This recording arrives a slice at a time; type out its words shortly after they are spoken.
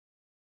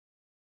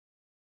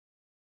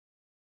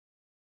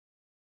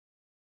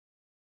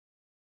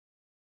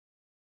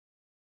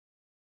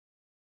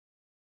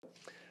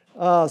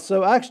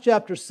So Acts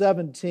chapter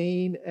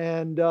 17,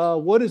 and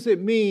what does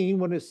it mean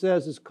when it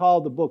says it's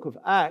called the book of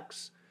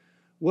Acts?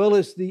 Well,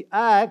 it's the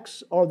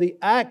acts or the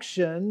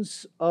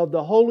actions of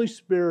the Holy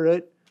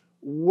Spirit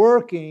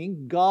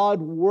working,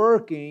 God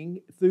working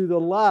through the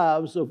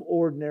lives of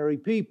ordinary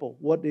people.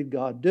 What did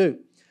God do?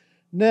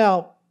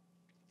 Now,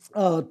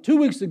 2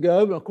 weeks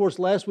ago, of course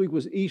last week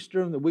was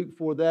Easter, and the week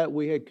before that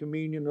we had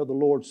communion of the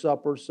Lord's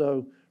Supper,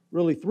 so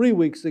really 3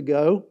 weeks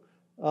ago,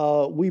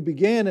 we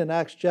began in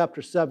Acts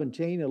chapter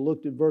 17 and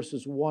looked at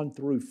verses 1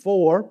 through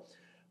 4.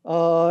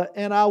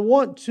 And I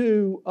want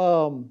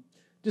to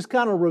just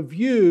kind of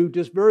review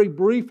just very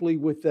briefly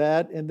with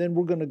that, and then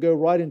we're going to go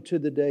right into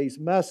the day's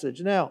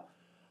message. Now,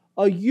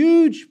 a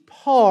huge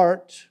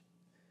part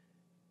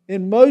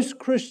in most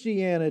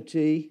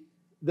Christianity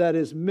that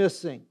is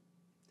missing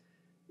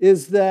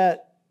is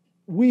that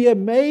we have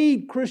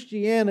made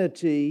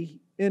Christianity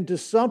into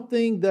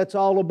something that's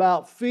all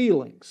about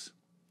feelings.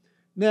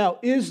 Now,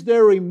 is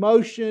there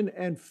emotion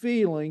and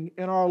feeling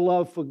in our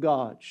love for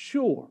God?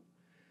 Sure.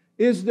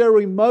 Is there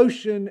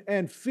emotion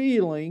and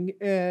feeling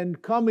in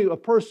a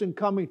person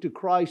coming to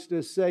Christ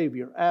as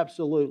Savior?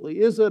 Absolutely.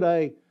 Is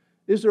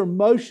there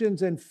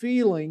emotions and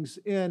feelings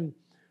in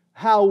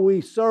how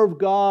we serve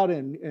God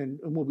and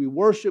when we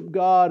worship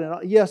God?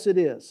 And yes, it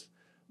is.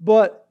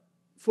 But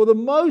for the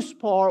most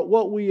part,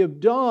 what we have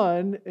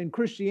done in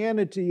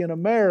Christianity in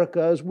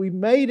America is we've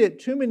made it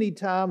too many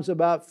times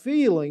about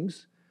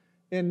feelings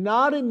and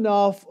not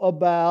enough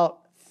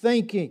about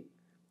thinking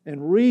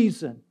and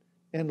reason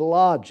and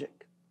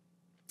logic.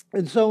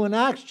 And so in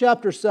Acts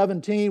chapter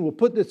 17, we'll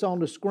put this on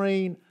the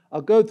screen.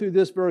 I'll go through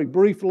this very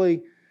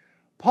briefly.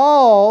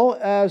 Paul,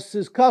 as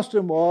his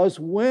custom was,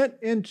 went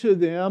into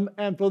them,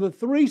 and for the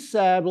 3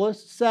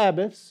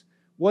 Sabbaths,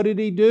 what did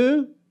he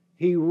do?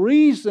 He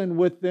reasoned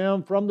with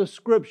them from the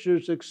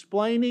Scriptures,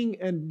 explaining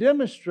and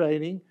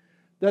demonstrating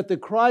that the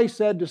Christ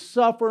had to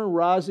suffer and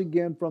rise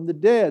again from the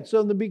dead. So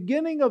in the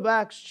beginning of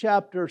Acts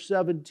chapter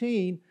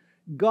 17,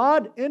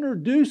 God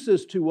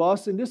introduces to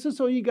us, and this is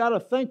how you got to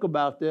think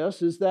about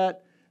this, is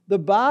that the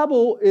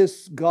Bible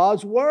is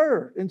God's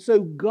Word. And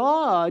so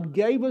God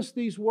gave us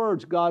these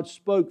words. God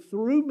spoke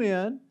through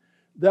men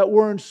that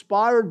were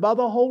inspired by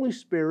the Holy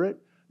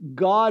Spirit.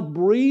 God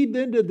breathed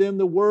into them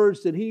the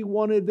words that He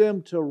wanted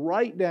them to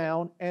write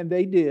down, and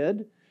they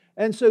did.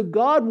 And so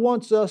God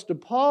wants us to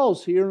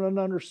pause here and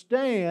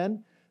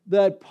understand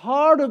that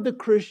part of the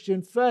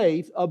Christian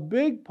faith, a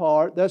big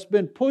part that's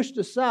been pushed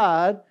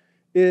aside,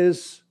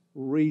 is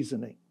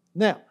reasoning.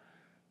 Now,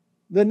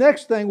 the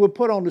next thing we'll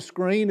put on the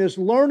screen is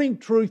learning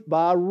truth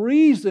by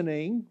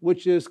reasoning,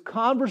 which is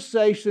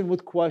conversation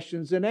with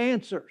questions and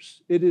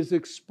answers. It is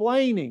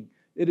explaining.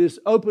 It is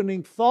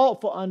opening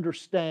thought for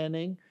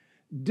understanding,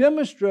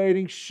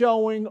 demonstrating,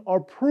 showing,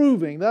 or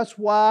proving. That's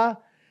why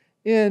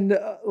in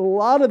a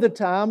lot of the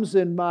times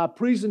in my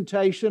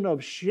presentation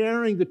of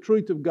sharing the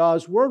truth of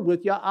God's Word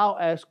with you, I'll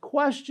ask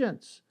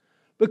questions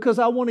because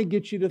I want to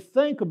get you to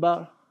think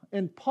about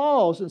and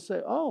pause and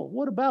say, oh,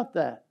 what about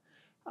that?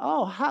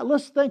 Oh,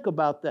 let's think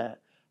about that.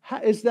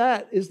 Is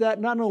that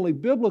not only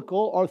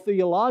biblical or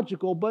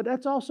theological, but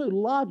that's also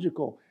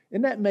logical,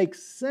 and that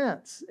makes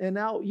sense. And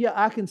now,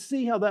 I can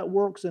see how that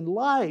works in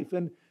life,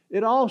 and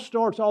all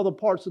the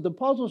parts of the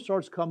puzzle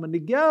starts coming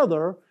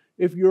together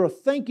if you're a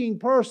thinking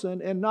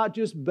person and not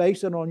just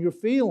based it on your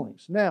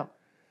feelings. Now,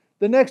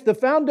 the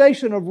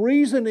foundation of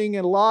reasoning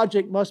and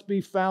logic must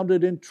be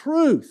founded in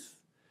truth.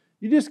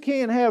 You just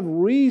can't have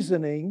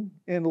reasoning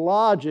and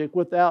logic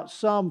without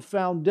some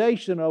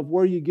foundation of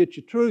where you get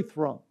your truth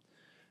from.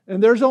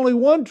 And there's only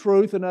one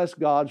truth, and that's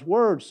God's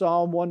Word.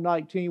 Psalm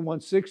 119,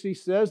 160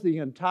 says, the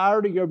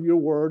entirety of your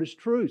Word is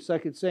truth.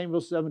 2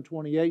 Samuel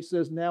 7:28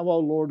 says, now, O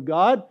Lord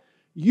God,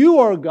 you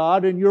are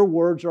God, and your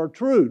words are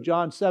true.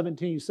 John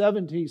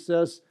 17:17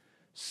 says,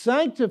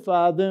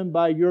 sanctify them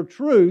by your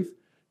truth.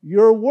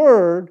 Your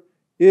Word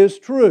is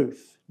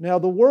truth. Now,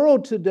 the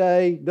world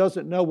today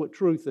doesn't know what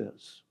truth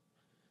is.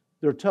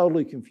 They're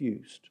totally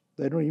confused.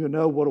 They don't even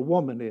know what a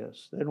woman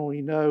is. They don't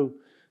even know.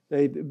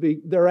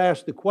 They're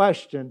asked the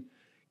question,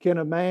 can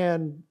a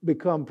man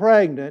become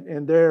pregnant?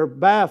 And they're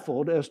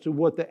baffled as to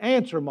what the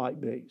answer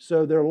might be.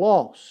 So they're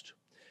lost.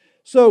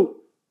 So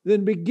the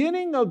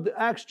beginning of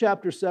Acts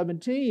chapter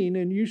 17,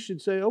 and you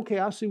should say, okay,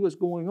 I see what's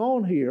going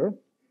on here.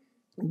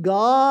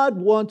 God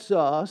wants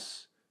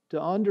us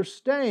to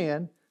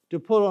understand, to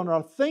put on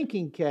our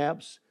thinking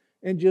caps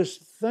and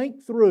just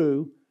think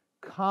through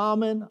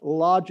common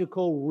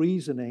logical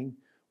reasoning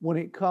when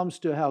it comes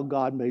to how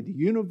God made the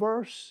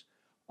universe,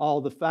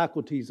 all the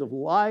faculties of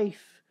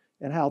life,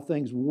 and how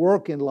things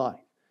work in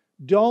life.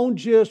 Don't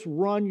just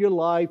run your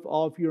life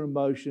off your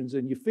emotions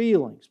and your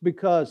feelings,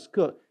 because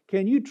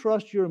can you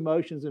trust your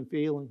emotions and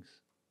feelings?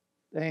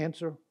 The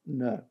answer,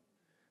 no.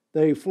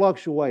 They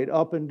fluctuate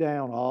up and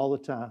down all the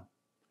time.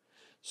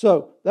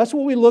 So that's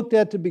what we looked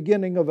at the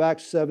beginning of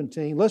Acts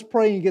 17. Let's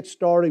pray and get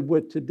started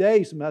with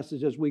today's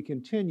message as we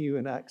continue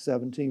in Acts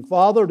 17.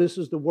 Father, this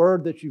is the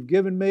word that you've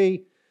given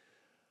me.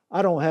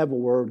 I don't have a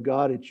word,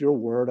 God. It's your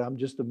word. I'm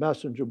just a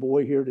messenger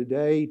boy here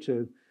today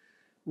to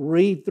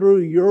read through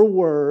your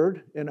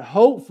word, and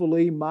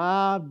hopefully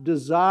my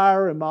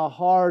desire and my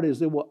heart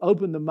is it will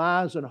open the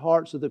minds and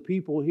hearts of the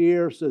people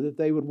here so that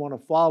they would want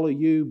to follow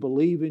you,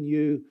 believe in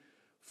you,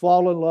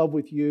 fall in love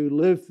with you,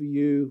 live for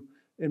you,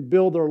 and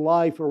build their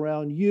life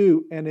around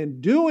you. And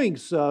in doing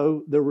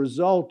so, the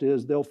result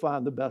is they'll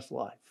find the best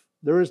life.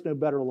 There is no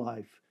better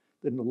life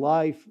than the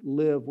life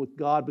lived with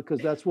God, because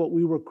that's what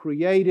we were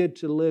created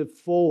to live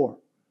for.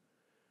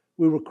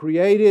 We were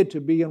created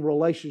to be in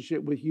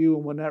relationship with you,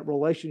 and when that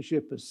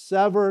relationship is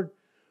severed,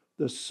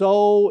 the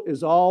soul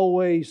is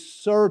always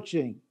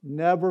searching,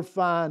 never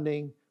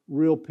finding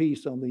real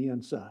peace on the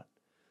inside.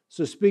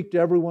 So speak to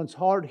everyone's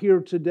heart here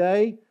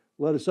today.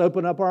 Let us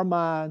open up our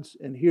minds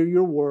and hear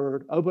your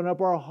word. Open up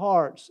our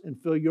hearts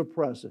and feel your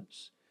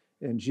presence.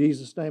 In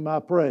Jesus' name I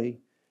pray.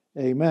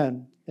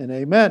 Amen and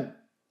amen.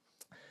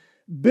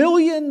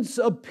 Billions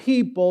of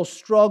people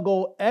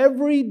struggle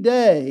every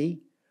day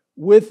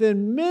with,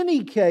 in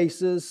many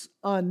cases,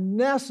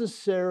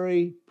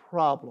 unnecessary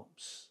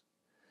problems.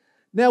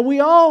 Now, we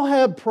all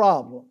have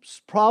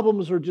problems.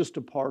 Problems are just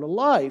a part of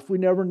life. We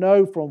never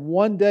know from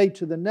one day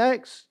to the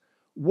next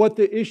what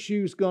the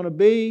issue is going to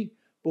be,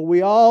 but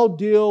we all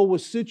deal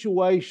with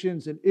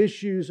situations and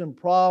issues and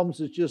problems.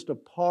 It's just a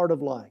part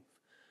of life.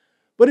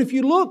 But if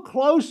you look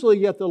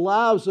closely at the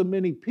lives of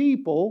many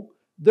people,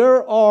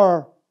 there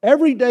are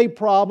everyday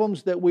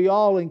problems that we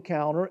all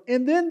encounter,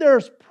 and then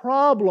there's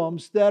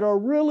problems that are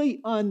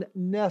really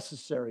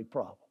unnecessary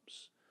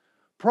problems.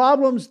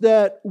 Problems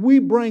that we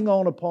bring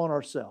on upon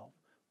ourselves.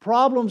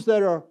 Problems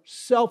that are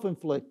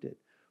self-inflicted.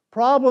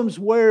 Problems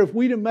where if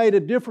we'd have made a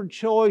different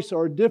choice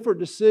or a different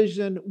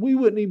decision, we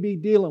wouldn't even be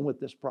dealing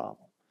with this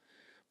problem.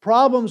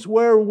 Problems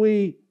where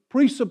we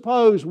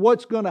presuppose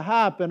what's going to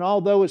happen,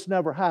 although it's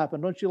never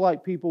happened. Don't you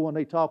like people when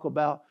they talk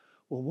about,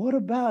 well, what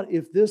about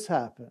if this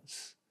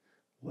happens?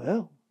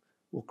 Well,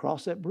 we'll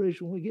cross that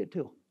bridge when we get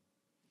to it.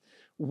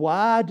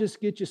 Why just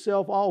get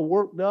yourself all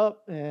worked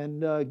up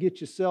and get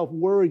yourself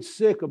worried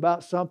sick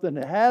about something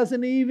that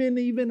hasn't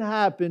even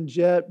happened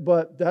yet,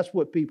 but that's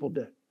what people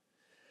do.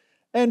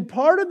 And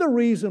part of the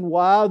reason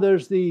why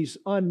there's these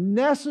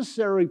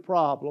unnecessary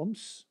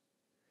problems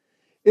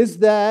is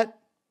that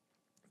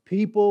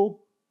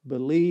people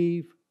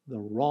believe the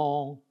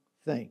wrong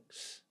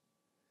things.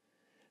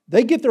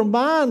 They get their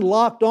mind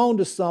locked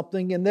onto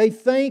something and they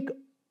think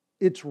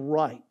it's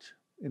right,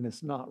 and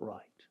it's not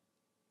right.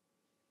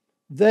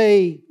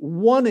 They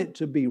want it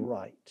to be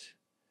right.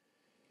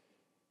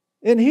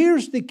 And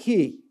here's the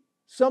key.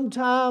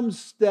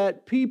 Sometimes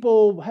that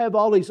people have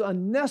all these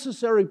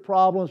unnecessary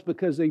problems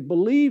because they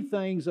believe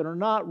things that are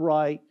not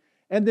right,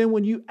 and then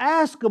when you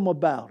ask them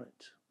about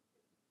it,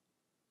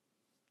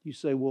 you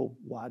say, well,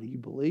 why do you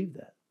believe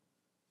that?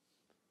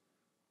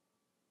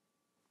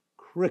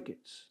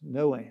 Crickets,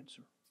 no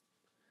answer.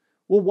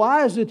 Well,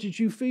 why is it that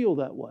you feel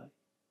that way?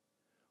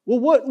 Well,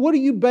 what do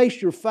you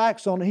base your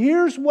facts on?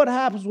 Here's what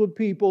happens with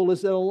people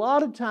is that a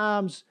lot of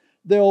times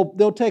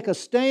they'll take a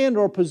stand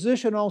or a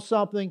position on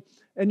something,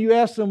 and you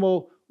ask them,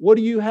 well, what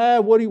do you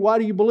have? Why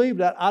do you believe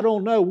that? I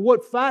don't know.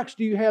 What facts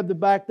do you have to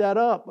back that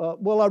up?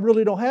 Well, I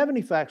really don't have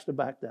any facts to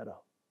back that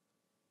up.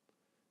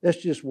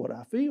 That's just what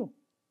I feel.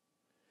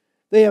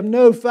 They have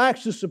no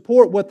facts to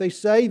support what they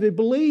say they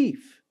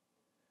believe.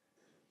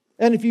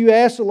 And if you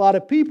ask a lot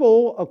of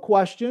people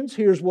questions,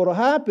 here's what will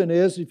happen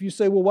is, if you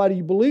say, well, why do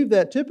you believe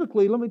that?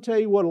 Typically, let me tell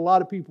you what a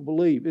lot of people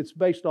believe. It's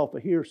based off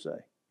of hearsay.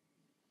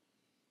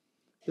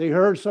 They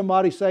heard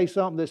somebody say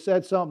something that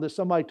said something that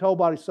somebody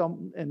told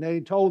something, and they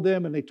told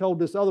them, and they told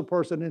this other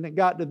person, and it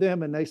got to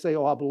them, and they say,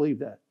 oh, I believe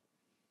that.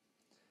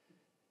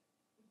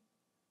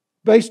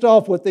 Based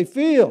off what they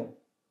feel.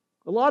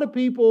 A lot of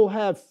people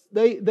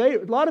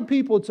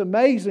it's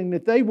amazing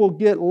that they will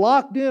get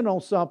locked in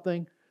on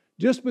something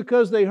just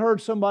because they heard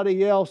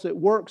somebody else at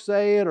work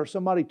say it or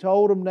somebody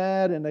told them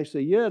that, and they say,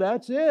 yeah,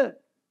 that's it.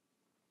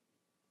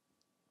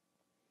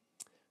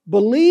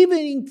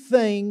 Believing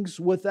things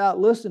without,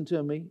 listen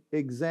to me,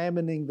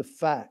 examining the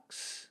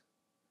facts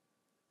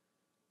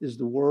is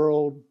the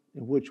world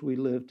in which we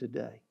live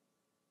today.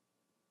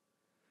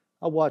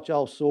 I watch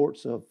all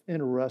sorts of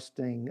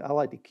interesting, I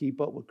like to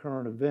keep up with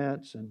current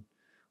events and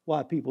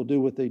why people do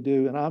what they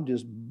do, and I'm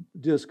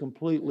just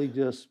completely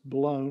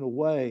blown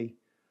away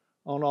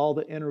on all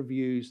the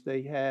interviews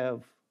they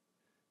have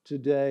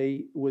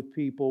today with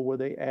people where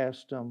they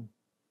asked them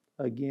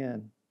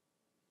again,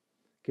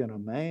 can a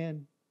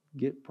man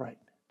get pregnant?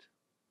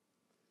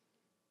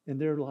 And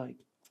they're like,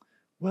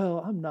 well,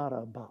 I'm not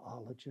a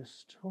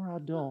biologist, or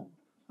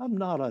I'm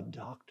not a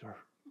doctor.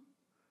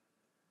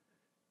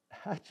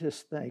 I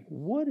just think,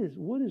 what is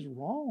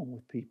wrong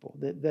with people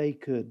that they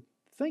could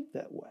think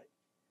that way?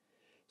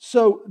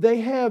 So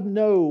they have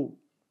no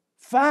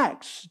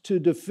facts to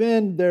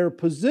defend their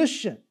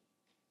position.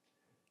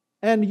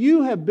 And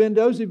you have been,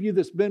 those of you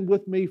that's been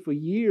with me for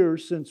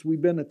years since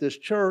we've been at this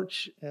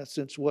church,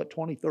 since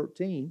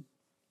 2013,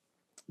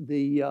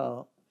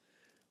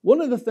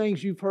 one of the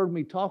things you've heard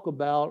me talk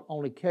about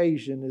on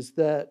occasion is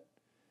that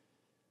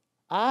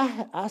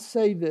I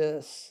say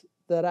this,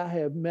 that I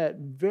have met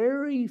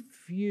very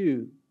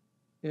few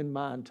in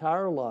my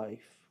entire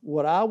life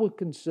what I would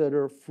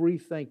consider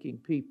free-thinking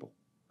people.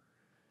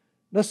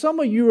 Now, some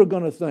of you are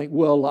going to think,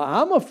 well,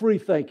 I'm a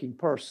free-thinking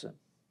person.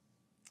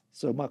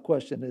 So my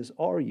question is,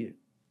 are you?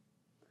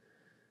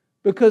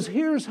 Because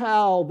here's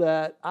how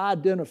that I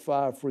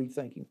identify a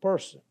free-thinking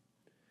person.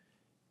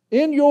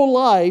 In your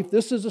life,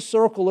 this is a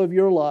circle of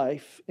your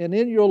life, and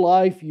in your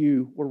life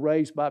you were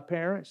raised by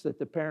parents that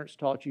the parents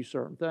taught you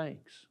certain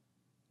things.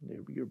 They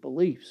were your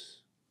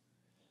beliefs.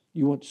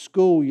 You went to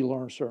school, you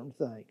learned certain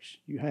things.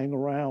 You hang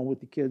around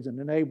with the kids in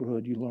the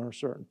neighborhood, you learn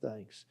certain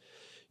things.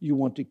 You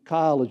went to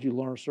college, you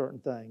learn certain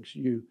things.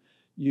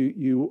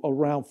 You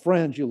around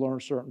friends, you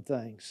learn certain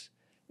things.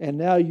 And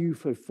now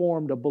you've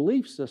formed a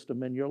belief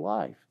system in your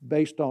life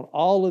based on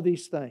all of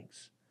these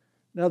things.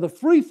 Now the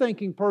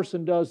free-thinking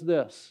person does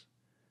this.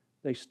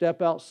 They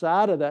step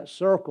outside of that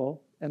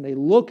circle and they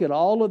look at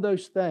all of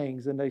those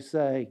things and they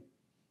say,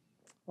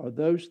 are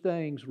those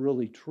things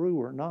really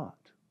true or not?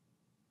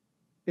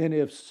 And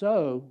if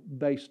so,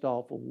 based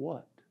off of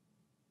what?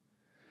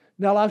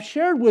 Now, I've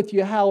shared with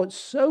you how it's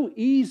so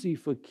easy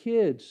for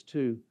kids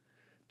to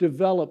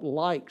develop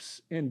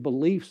likes and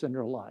beliefs in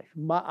their life.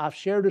 I've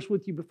shared this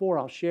with you before.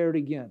 I'll share it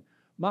again.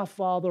 My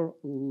father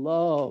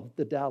loved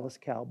the Dallas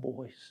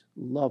Cowboys.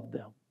 Loved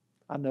them.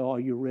 I know all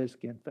you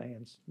Redskin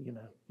fans,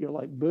 you're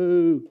like,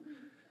 boo.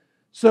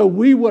 So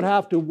we would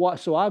have to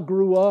watch. So I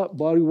grew up,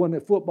 buddy, when the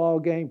football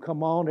game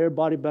come on,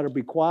 everybody better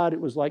be quiet. It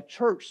was like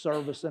church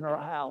service in our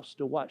house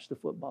to watch the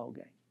football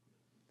game.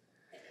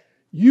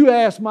 You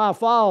ask my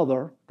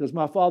father, because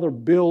my father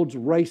builds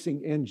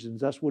racing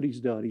engines. That's what he's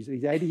done. He's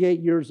 88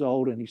 years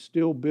old and he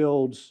still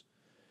builds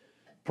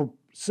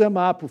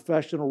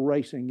semi-professional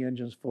racing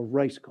engines for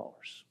race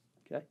cars.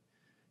 Okay?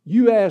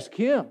 You ask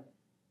him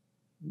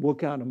what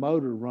kind of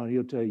motor to run,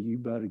 he'll tell you, you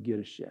better get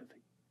a Chevy.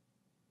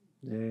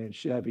 And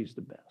Chevy's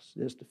the best.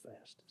 It's the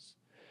fastest.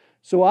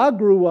 So I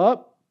grew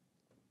up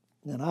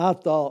and I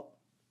thought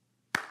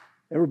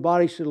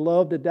everybody should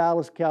love the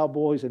Dallas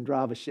Cowboys and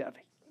drive a Chevy.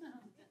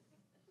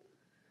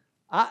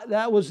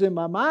 That was in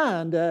my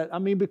mind,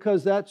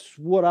 because that's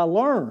what I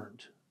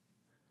learned.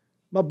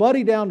 My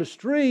buddy down the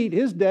street,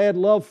 his dad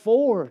loved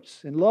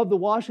Fords and loved the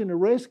Washington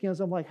Redskins.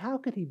 I'm like, how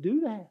could he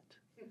do that?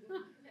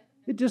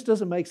 It just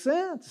doesn't make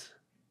sense.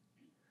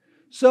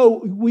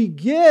 So we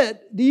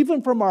get,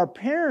 even from our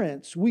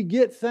parents, we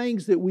get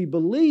things that we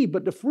believe,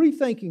 but the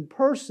free-thinking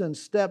person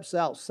steps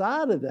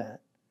outside of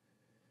that,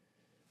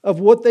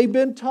 of what they've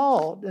been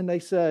taught, and they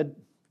said,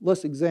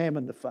 let's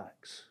examine the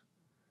facts.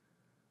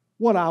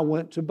 When I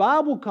went to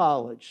Bible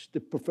college, the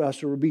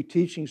professor would be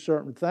teaching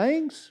certain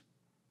things,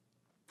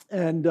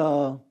 and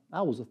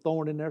I was a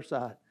thorn in their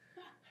side.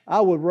 I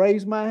would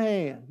raise my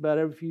hand about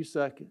every few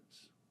seconds.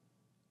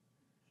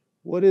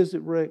 What is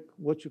it, Rick?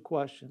 What's your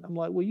question? I'm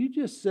like, well, you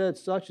just said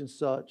such and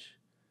such.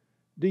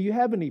 Do you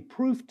have any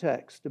proof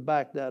text to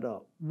back that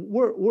up?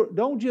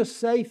 Don't just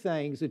say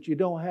things that you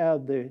don't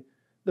have the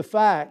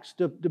facts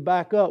to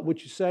back up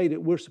what you say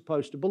that we're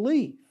supposed to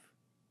believe.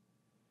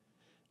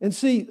 And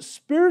see,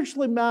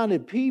 spiritually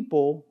minded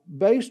people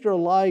base their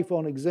life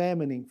on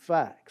examining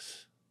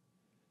facts.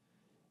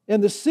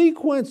 And the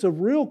sequence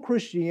of real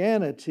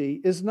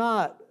Christianity is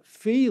not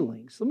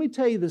feelings. Let me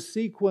tell you the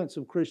sequence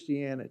of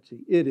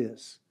Christianity. It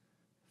is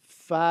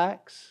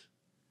facts,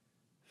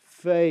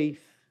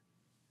 faith,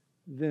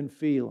 then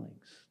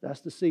feelings. That's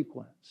the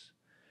sequence.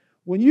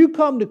 When you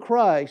come to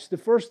Christ, the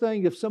first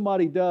thing if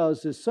somebody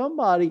does is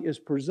somebody is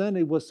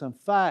presented with some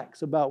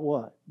facts about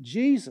what?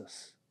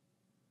 Jesus.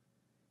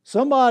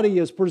 Somebody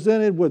is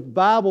presented with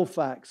Bible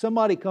facts.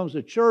 Somebody comes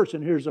to church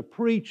and here's a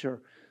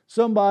preacher.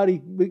 Somebody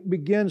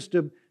begins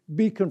to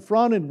be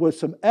confronted with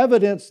some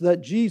evidence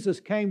that Jesus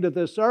came to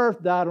this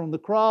earth, died on the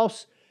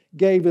cross,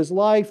 gave His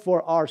life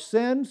for our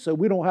sins, so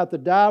we don't have to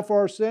die for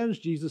our sins.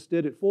 Jesus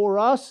did it for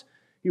us.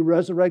 He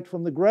resurrected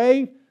from the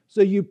grave.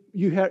 So you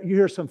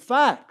hear some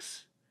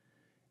facts.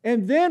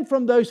 And then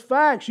from those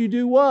facts, you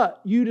do what?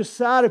 You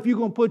decide if you're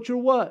going to put your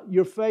what?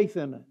 Your faith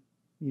in it,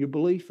 your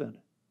belief in it.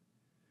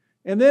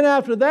 And then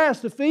after that's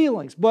the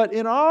feelings. But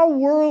in our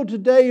world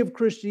today of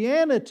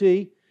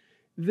Christianity,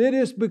 that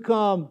has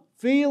become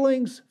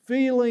feelings,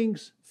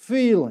 feelings,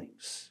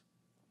 feelings.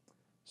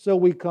 So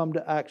we come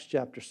to Acts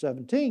chapter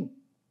 17.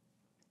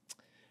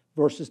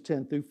 Verses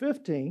 10 through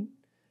 15,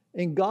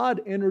 and God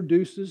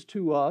introduces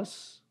to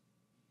us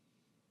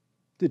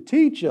to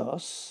teach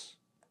us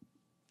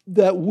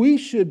that we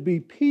should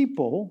be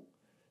people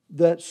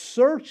that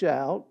search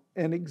out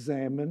and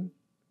examine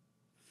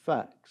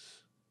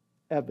facts,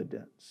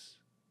 evidence,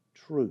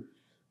 truth,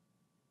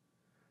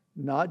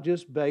 not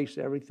just base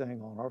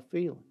everything on our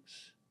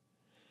feelings.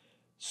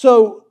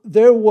 So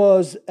there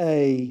was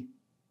a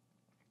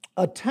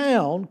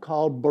town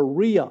called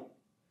Berea.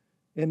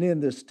 And in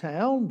this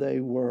town,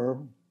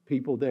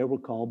 people there were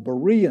called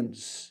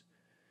Bereans.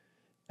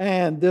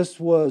 And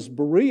this was,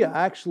 Berea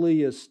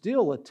actually is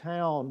still a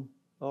town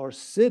or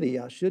city,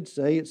 I should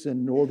say. It's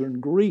in northern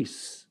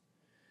Greece.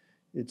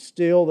 It's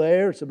still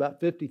there. It's about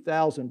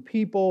 50,000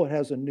 people. It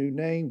has a new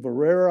name.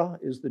 Verera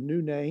is the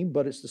new name,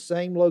 but it's the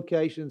same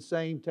location,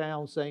 same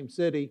town, same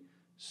city,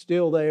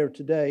 still there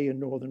today in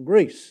northern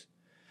Greece.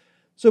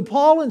 So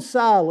Paul and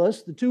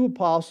Silas, the two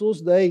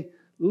apostles, they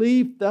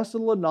leave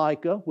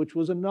Thessalonica, which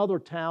was another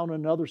town,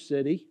 another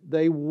city.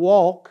 They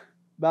walk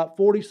about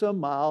 40-some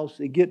miles.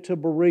 They get to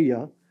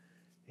Berea.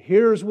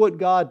 Here's what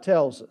God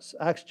tells us.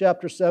 Acts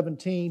chapter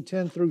 17,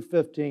 10 through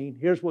 15.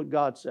 Here's what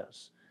God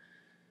says.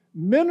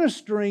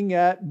 Ministering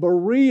at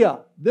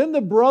Berea. Then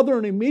the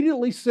brethren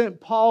immediately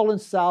sent Paul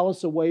and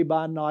Silas away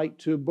by night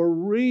to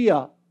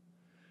Berea.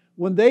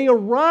 When they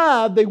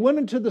arrived, they went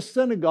into the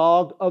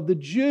synagogue of the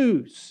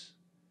Jews.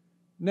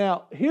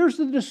 Now, here's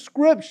the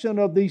description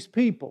of these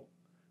people.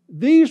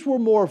 These were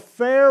more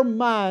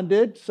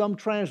fair-minded, some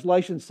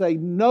translations say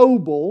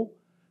noble,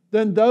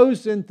 than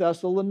those in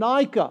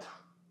Thessalonica.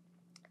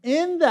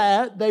 In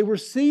that they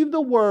received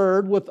the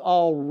word with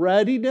all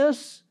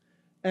readiness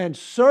and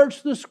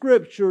searched the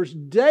Scriptures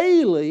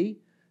daily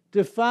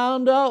to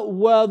find out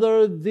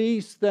whether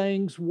these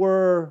things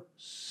were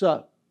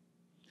so.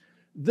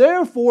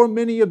 Therefore,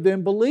 many of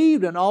them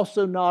believed, and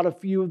also not a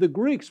few of the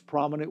Greeks,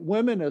 prominent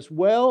women as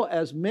well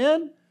as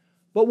men.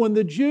 But when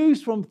the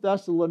Jews from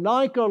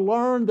Thessalonica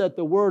learned that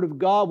the word of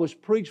God was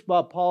preached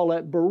by Paul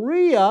at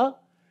Berea,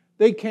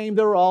 they came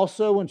there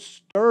also and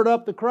stirred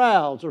up the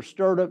crowds, or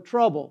stirred up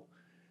trouble.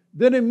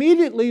 Then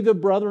immediately the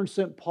brethren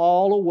sent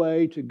Paul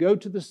away to go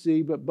to the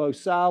sea, but both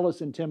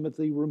Silas and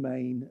Timothy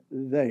remained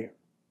there.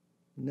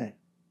 Now,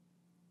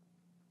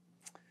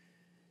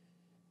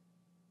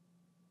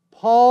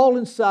 Paul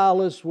and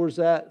Silas was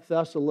at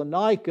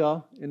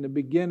Thessalonica in the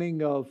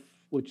beginning of,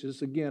 which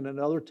is again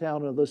another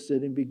town, another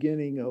city,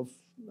 beginning of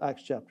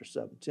Acts chapter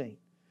 17.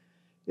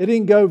 It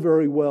didn't go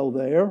very well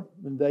there,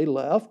 and they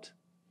left.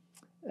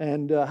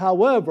 And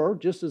however,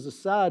 just as a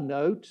side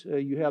note,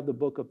 you have the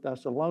book of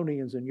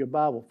Thessalonians in your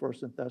Bible,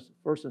 1st and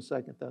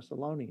 2nd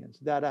Thessalonians.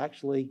 That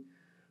actually,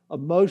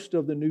 most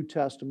of the New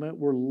Testament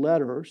were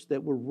letters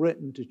that were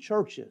written to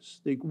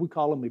churches. We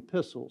call them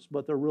epistles,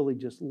 but they're really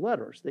just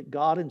letters that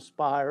God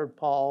inspired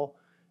Paul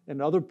and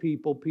other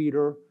people,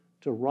 Peter,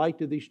 to write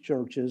to these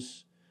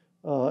churches.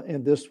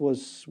 And this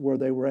was where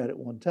they were at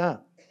one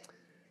time.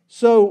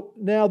 So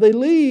now they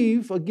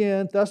leave,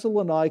 again,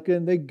 Thessalonica,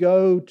 and they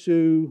go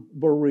to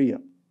Berea.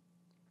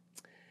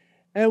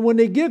 And when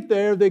they get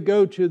there, they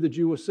go to the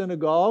Jewish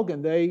synagogue,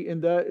 and they, in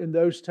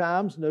those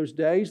times, in those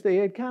days, they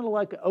had kind of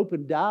like an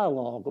open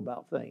dialogue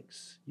about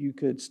things. You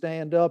could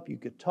stand up, you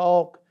could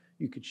talk,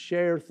 you could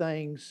share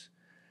things.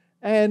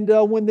 And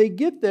when they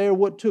get there,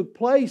 what took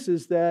place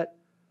is that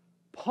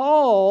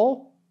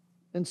Paul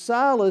and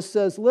Silas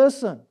says,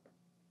 listen,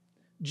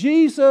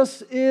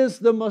 Jesus is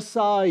the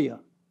Messiah.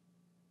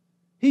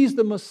 He's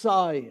the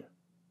Messiah.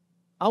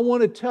 I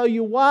want to tell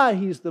you why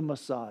He's the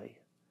Messiah.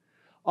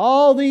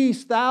 All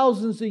these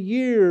thousands of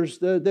years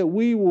that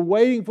we were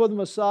waiting for the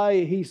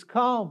Messiah, He's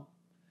come.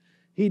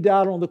 He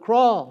died on the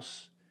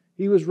cross.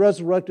 He was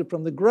resurrected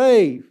from the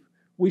grave.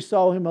 We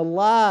saw Him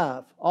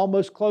alive.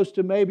 Almost close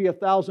to maybe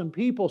 1,000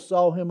 people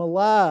saw Him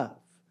alive.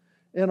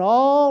 And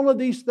all of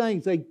these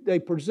things, they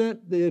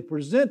present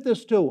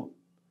this to Him.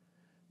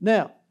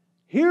 Now,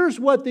 here's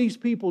what these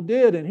people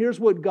did, and here's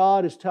what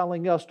God is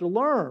telling us to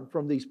learn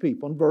from these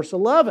people. In verse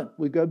 11,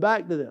 we go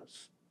back to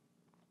this.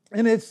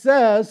 And it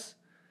says,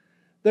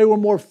 they were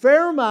more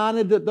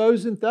fair-minded than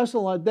those in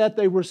Thessalonica, that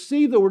they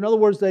received the word. In other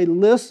words, they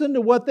listened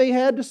to what they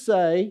had to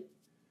say.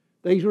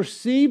 They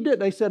received it.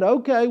 They said,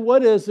 okay,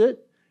 what is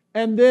it?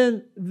 And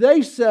then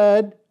they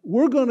said,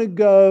 we're going to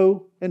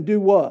go and do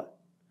what?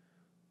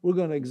 We're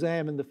going to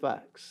examine the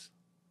facts.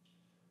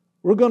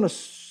 We're going to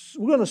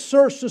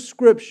search the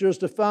Scriptures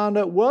to find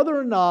out whether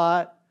or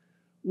not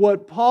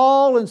what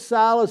Paul and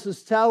Silas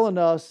is telling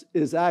us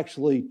is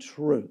actually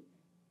true.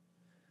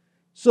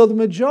 So the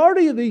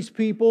majority of these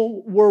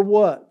people were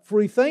what?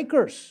 Free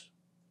thinkers.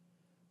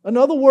 In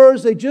other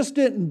words, they just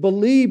didn't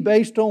believe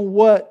based on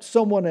what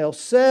someone else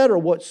said or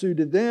what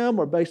suited them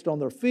or based on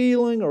their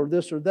feeling or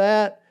this or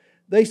that.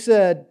 They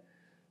said,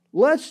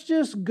 let's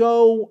just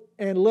go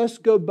and let's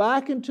go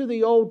back into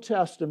the Old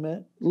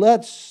Testament.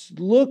 Let's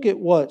look at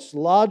what's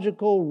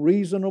logical,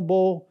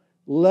 reasonable.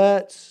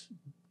 Let's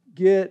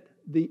get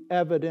the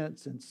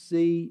evidence and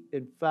see,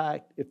 in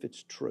fact, if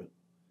it's true.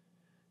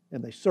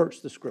 And they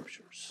searched the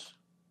Scriptures.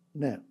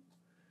 Now,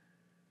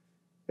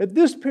 at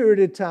this period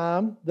of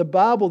time, the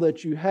Bible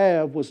that you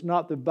have was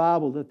not the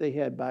Bible that they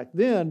had back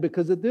then,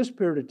 because at this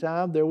period of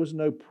time, there was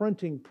no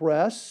printing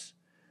press.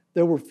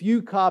 There were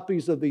few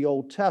copies of the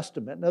Old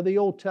Testament. Now, the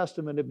Old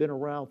Testament had been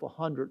around for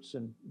hundreds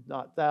and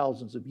not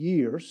thousands of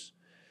years.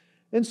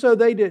 And so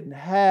they didn't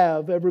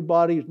have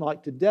everybody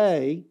like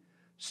today.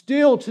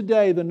 Still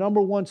today, the number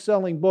one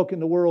selling book in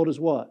the world is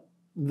what?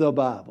 The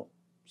Bible.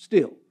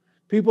 Still.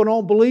 People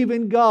don't believe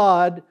in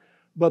God,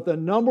 but the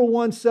number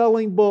one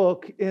selling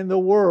book in the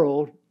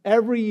world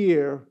every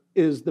year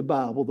is the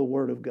Bible, the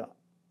Word of God.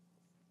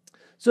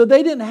 So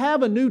they didn't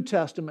have a New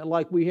Testament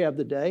like we have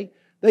today.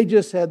 They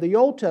just had the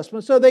Old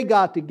Testament. So they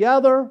got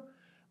together.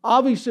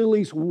 Obviously, at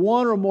least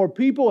one or more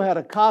people had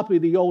a copy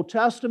of the Old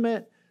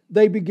Testament.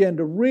 They began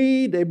to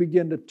read. They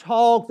began to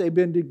talk. They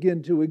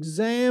began to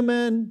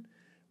examine.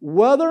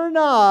 whether or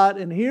not,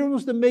 and here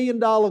was the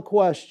 $1,000,000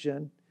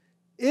 question,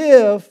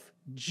 if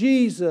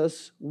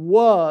Jesus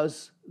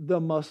was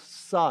the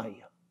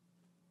Messiah.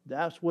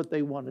 That's what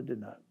they wanted to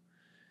know.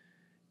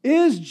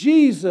 Is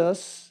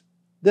Jesus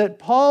that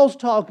Paul's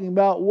talking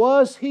about,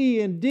 was he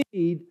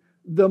indeed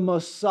the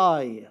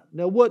Messiah?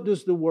 Now, what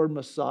does the word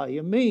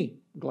Messiah mean?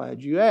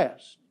 Glad you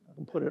asked. I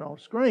can put it on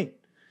screen.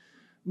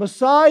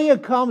 Messiah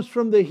comes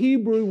from the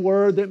Hebrew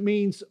word that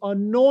means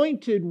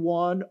anointed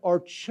one or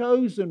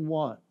chosen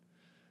one.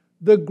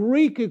 The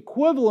Greek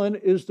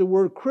equivalent is the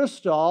word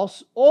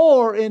Christos,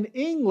 or in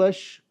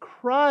English,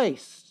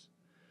 Christ.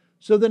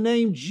 So the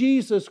name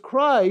Jesus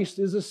Christ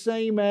is the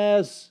same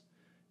as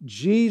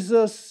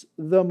Jesus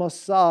the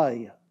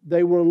Messiah.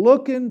 They were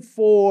looking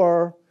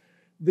for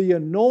the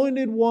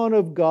anointed one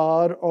of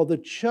God or the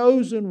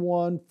chosen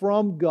one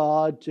from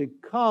God to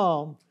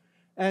come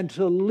and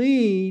to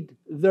lead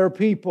their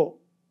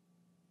people.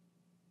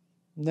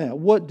 Now,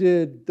 what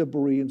did the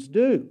Bereans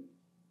do?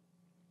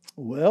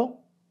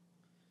 Well,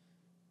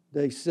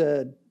 they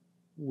said,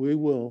 we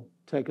will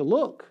take a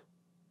look.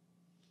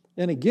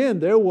 And again,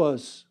 it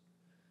was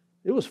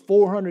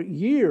 400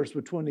 years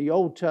between the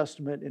Old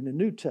Testament and the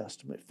New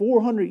Testament.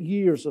 400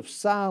 years of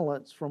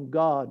silence from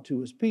God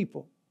to His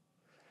people.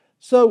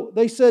 So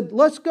they said,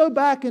 let's go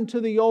back into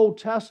the Old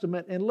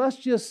Testament and let's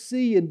just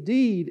see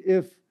indeed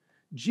if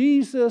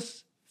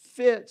Jesus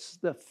fits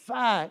the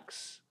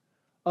facts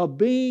of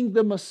being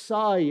the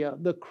Messiah,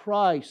 the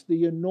Christ,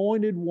 the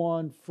anointed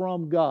one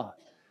from God.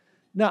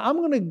 Now, I'm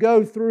going to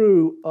go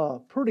through a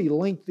pretty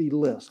lengthy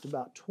list,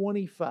 about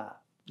 25.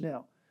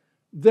 Now,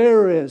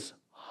 there is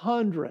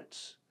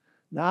hundreds.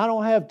 Now, I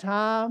don't have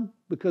time,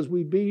 because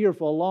we'd be here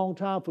for a long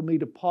time, for me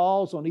to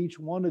pause on each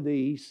one of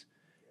these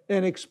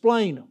and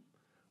explain them.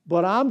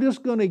 But I'm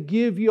just going to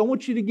give you, I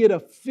want you to get a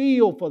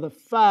feel for the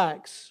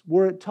facts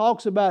where it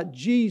talks about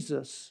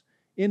Jesus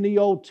in the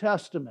Old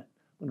Testament.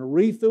 I'm going to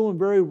read through them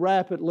very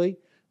rapidly.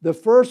 The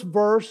first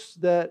verse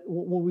that,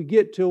 when we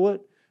get to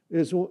it,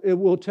 it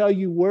will tell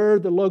you where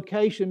the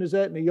location is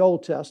at in the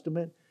Old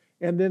Testament.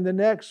 And then the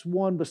next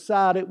one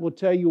beside it will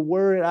tell you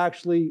where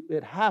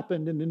it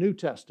happened in the New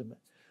Testament.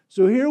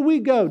 So here we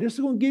go. This is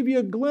going to give you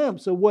a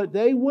glimpse of what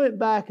they went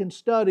back and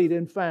studied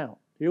and found.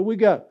 Here we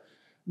go.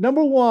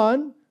 Number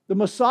one, the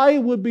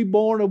Messiah would be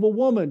born of a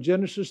woman,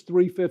 Genesis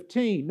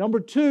 3:15. Number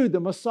two, the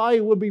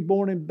Messiah would be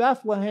born in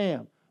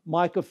Bethlehem,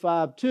 Micah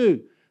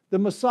 5:2. The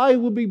Messiah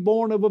would be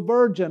born of a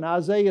virgin,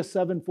 Isaiah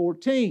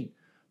 7:14.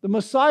 The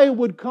Messiah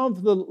would come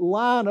from the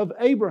line of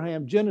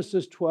Abraham,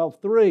 Genesis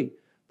 12:3.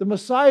 The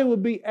Messiah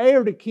would be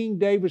heir to King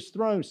David's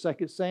throne,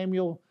 2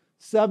 Samuel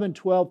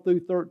 7:12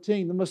 through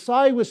 13. The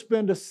Messiah would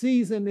spend a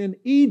season in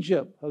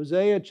Egypt,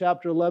 Hosea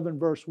chapter 11,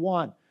 verse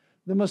 1.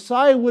 The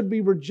Messiah would be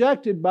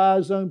rejected by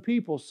His own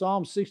people,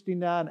 Psalm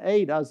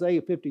 69:8,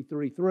 Isaiah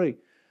 53:3.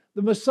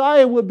 The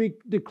Messiah would be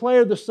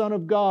declared the Son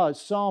of God,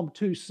 Psalm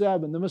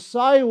 2:7. The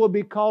Messiah would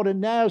be called a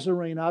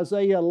Nazarene,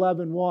 Isaiah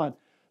 11:1.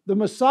 The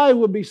Messiah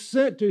would be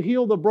sent to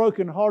heal the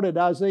brokenhearted,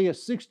 Isaiah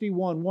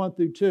 61:1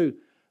 through 2.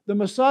 The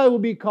Messiah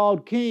would be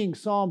called King,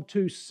 Psalm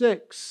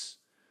 2:6.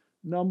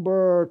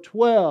 Number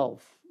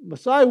 12,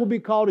 Messiah would be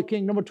called a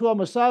king. Number 12,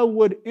 Messiah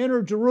would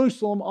enter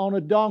Jerusalem on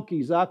a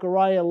donkey,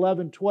 Zechariah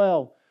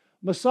 11:12.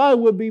 Messiah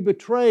would be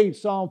betrayed,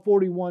 Psalm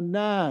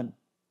 41:9.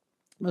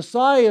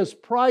 Messiah's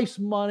price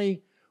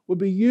money would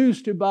be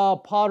used to buy a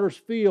potter's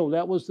field.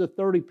 That was the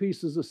 30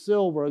 pieces of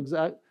silver,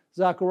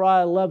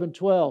 Zechariah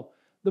 11:12.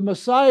 The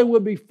Messiah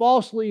would be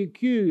falsely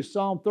accused,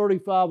 Psalm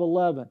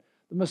 35:11.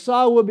 The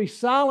Messiah would be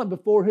silent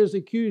before His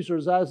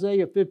accusers,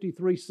 Isaiah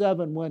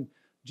 53:7. When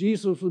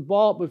Jesus was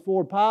brought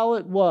before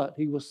Pilate, what?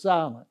 He was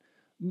silent.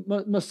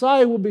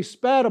 Messiah would be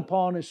spat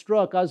upon and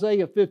struck,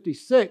 Isaiah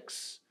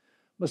 56.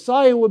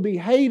 Messiah would be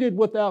hated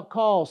without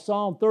cause,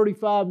 Psalm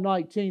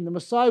 35:19. The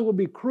Messiah would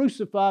be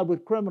crucified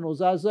with criminals,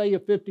 Isaiah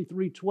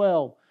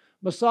 53:12.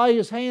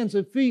 Messiah's hands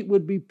and feet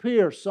would be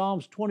pierced,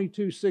 Psalms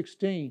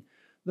 22:16.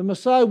 The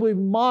Messiah would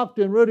be mocked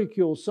and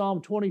ridiculed,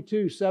 Psalm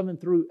 22:7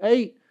 through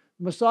 8.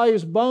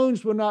 Messiah's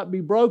bones would not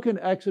be broken,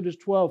 Exodus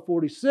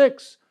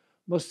 12:46.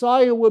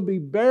 Messiah would be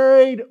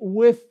buried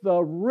with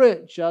the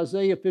rich,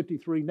 Isaiah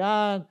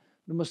 53:9.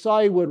 The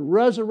Messiah would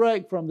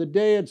resurrect from the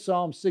dead,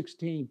 Psalm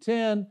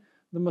 16:10.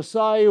 The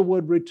Messiah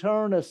would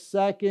return a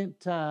second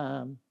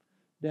time,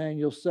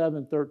 Daniel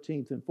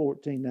 7:13 and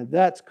 14. Now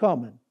that's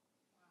coming.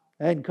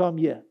 Hadn't come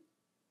yet.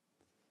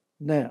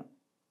 Now,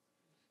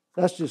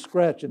 that's just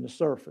scratching the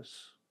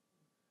surface.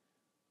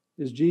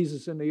 Is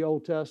Jesus in the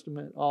Old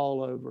Testament?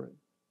 All over it.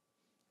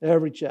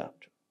 Every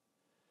chapter.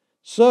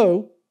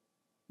 So,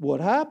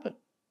 what happened?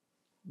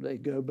 They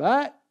go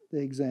back,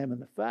 they examine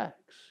the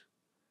facts.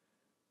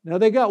 Now,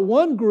 they got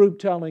one group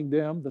telling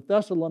them, the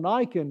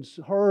Thessalonians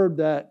heard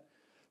that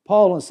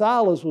Paul and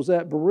Silas was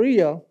at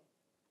Berea,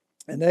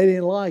 and they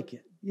didn't like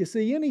it. You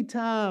see,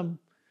 anytime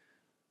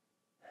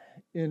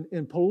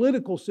in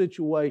political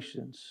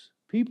situations,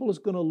 people is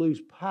going to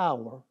lose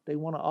power, they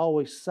want to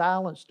always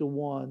silence the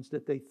ones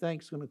that they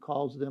think is going to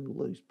cause them to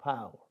lose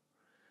power.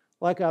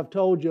 Like I've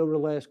told you over the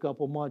last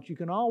couple of months, you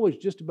can always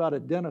just about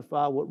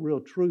identify what real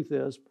truth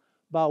is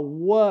by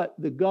what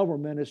the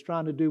government is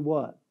trying to do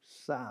what?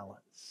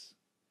 Silence.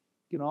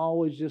 You can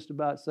always just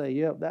about say,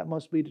 yep, that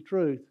must be the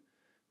truth,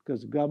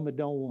 because the government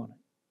don't want it.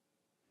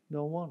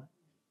 Don't want it.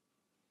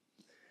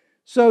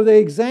 So they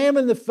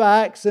examined the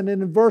facts, and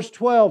then in verse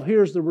 12,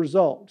 here's the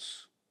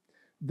results.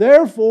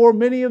 Therefore,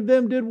 many of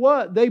them did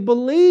what? They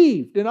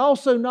believed, and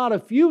also not a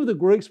few of the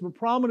Greeks, but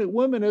prominent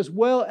women as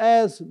well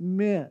as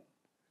men.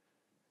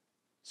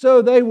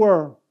 So they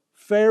were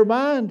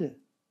fair-minded.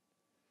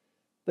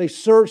 They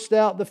searched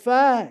out the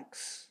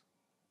facts.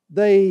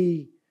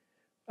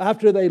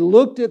 After they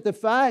looked at the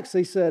facts,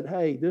 they said,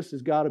 hey, this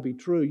has got to be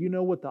true. You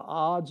know what the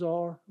odds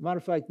are? Matter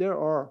of fact, there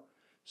are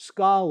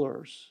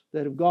scholars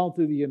that have gone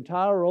through the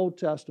entire Old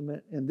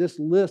Testament, and this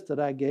list that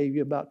I gave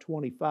you, about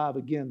 25,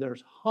 again,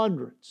 there's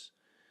hundreds.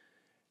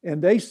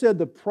 And they said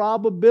the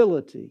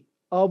probability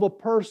of a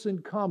person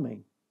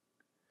coming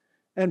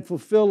and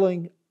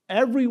fulfilling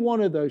every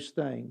one of those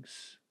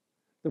things,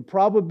 the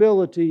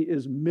probability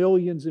is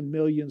millions and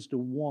millions to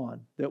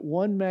one, that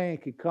one man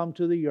could come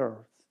to the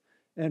earth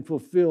and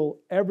fulfill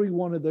every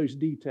one of those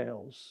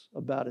details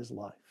about his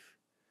life.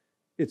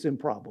 It's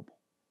improbable,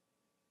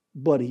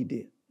 but he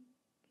did.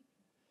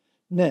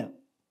 Now,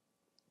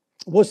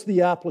 what's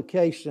the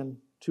application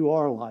to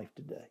our life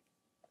today?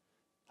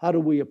 How do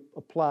we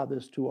apply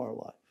this to our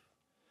life?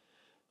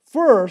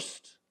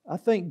 First, I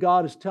think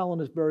God is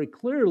telling us very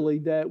clearly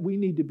that we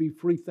need to be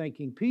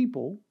free-thinking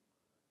people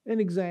and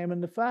examine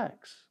the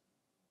facts,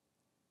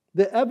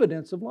 the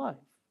evidence of life.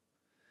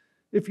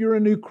 If you're a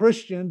new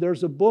Christian,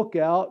 there's a book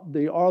out.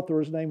 The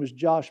author's name is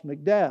Josh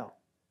McDowell.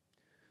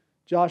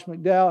 Josh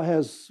McDowell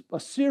has a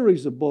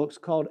series of books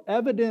called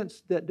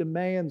Evidence That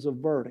Demands a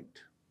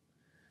Verdict.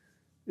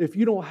 If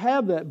you don't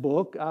have that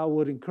book, I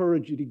would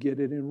encourage you to get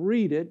it and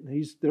read it.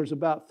 There's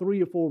about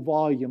 3 or 4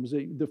 volumes.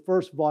 The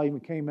first volume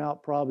came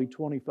out probably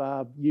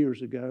 25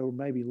 years ago, or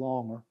maybe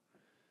longer.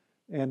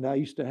 And I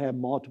used to have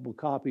multiple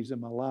copies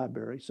in my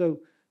library.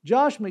 So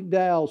Josh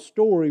McDowell's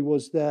story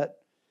was that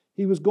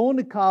he was going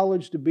to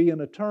college to be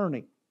an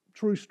attorney.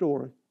 True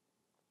story.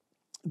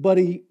 But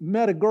he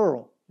met a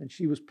girl, and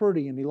she was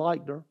pretty, and he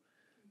liked her.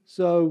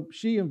 So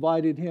she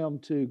invited him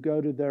to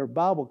go to their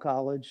Bible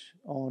college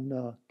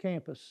on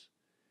campus.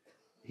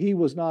 He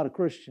was not a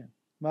Christian.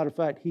 Matter of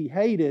fact, he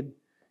hated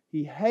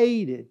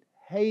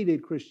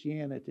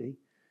Christianity,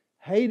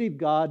 hated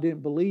God,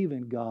 didn't believe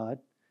in God,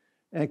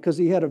 and because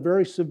he had a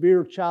very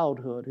severe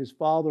childhood. His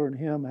father and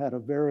him had a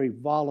very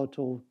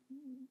volatile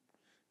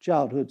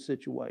childhood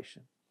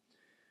situation.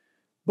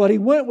 But he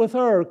went with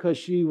her because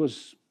she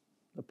was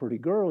a pretty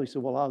girl. He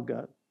said, well, I'll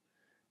go.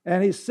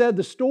 And he said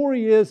the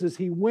story is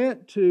he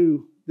went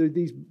to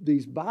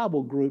these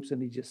Bible groups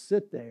and he just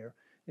sit there.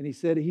 And he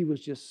said he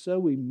was just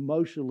so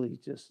emotionally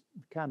just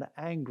kind of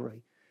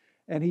angry.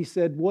 And he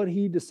said what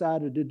he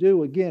decided to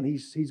do, again,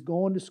 he's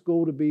going to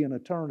school to be an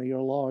attorney or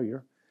a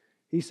lawyer.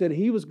 He said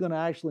he was going to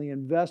actually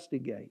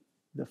investigate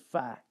the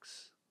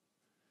facts.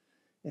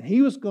 And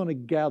he was going to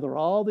gather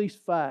all these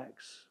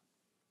facts.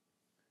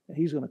 And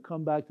he's going to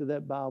come back to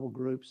that Bible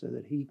group so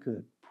that he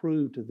could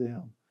prove to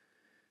them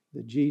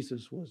that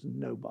Jesus was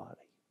nobody.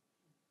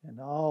 And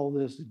all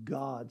this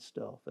God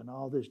stuff and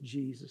all this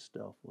Jesus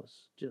stuff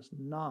was just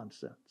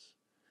nonsense.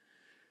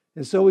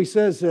 And so he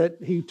says that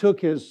he took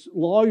his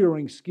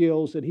lawyering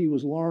skills that he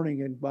was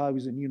learning while he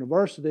was in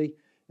university,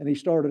 and he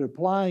started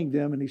applying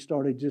them, and he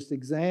started just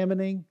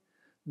examining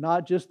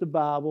not just the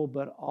Bible,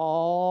 but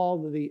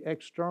all of the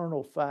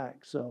external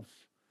facts of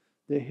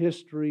the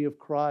history of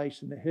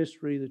Christ and the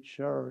history of the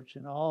church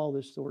and all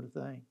this sort of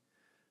thing.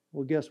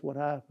 Well, guess what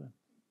happened?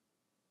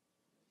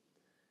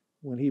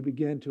 When he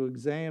began to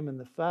examine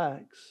the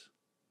facts,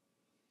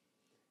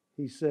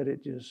 he said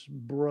it just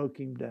broke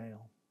him down.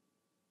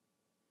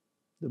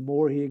 The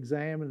more he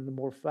examined, the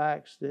more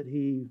facts that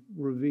he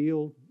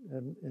revealed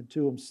and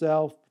to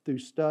himself through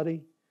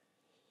study,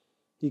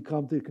 he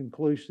come to the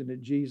conclusion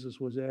that Jesus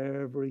was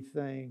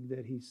everything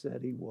that he said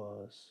he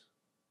was,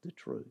 the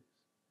truth.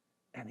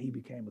 And he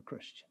became a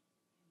Christian.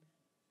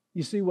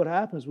 You see what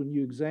happens when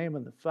you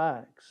examine the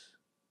facts.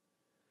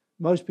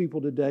 Most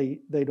people today,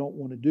 they don't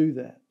want to do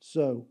that.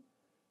 So,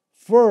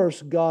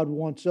 first, God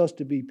wants us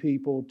to be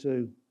people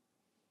to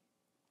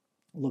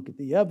look at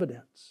the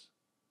evidence.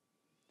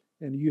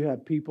 And you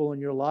have people in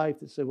your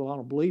life that say, well, I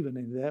don't believe in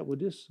any of that. Well,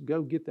 just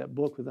go get that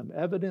book with them.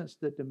 Evidence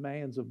That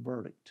Demands a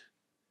Verdict.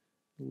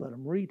 Let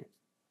them read it.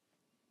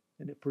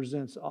 And it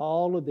presents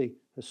all of the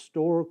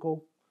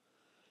historical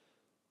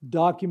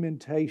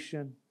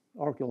documentation,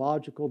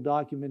 archaeological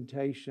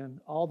documentation,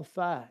 all the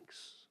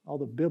facts, all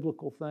the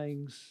biblical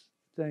things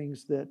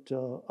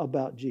that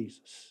about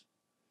Jesus.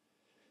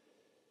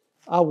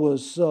 I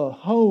was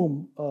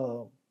home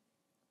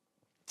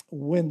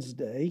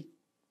Wednesday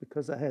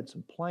because I had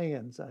some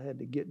plans I had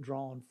to get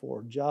drawn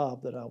for a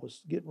job that I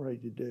was getting ready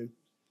to do.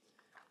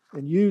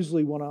 And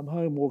usually when I'm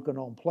home working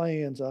on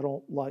plans, I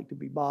don't like to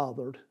be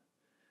bothered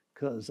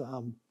because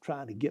I'm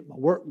trying to get my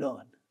work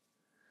done.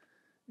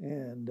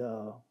 And,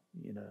 I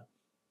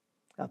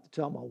have to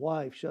tell my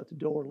wife, shut the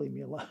door, leave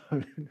me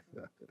alone.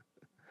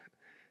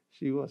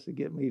 She wants to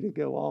get me to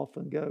go off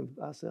and go.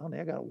 I said, honey,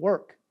 I got to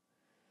work.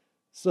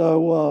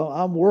 So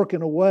I'm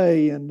working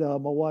away, and my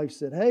wife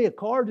said, hey, a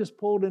car just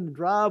pulled in the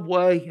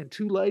driveway, and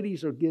two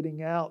ladies are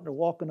getting out, and they're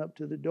walking up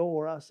to the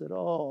door. I said,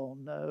 oh,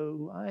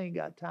 no, I ain't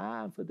got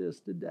time for this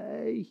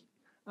today.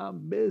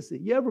 I'm busy.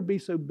 You ever be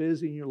so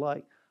busy, and you're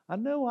like, I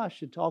know I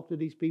should talk to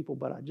these people,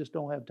 but I just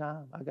don't have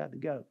time. I got to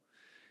go.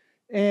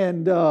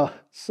 And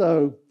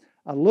so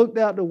I looked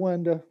out the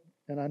window,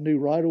 and I knew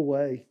right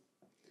away.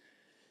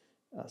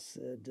 I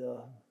said,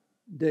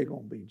 they're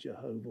going to be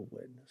Jehovah's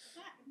Witness.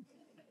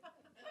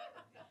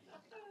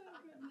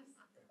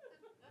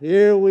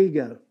 Here we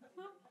go.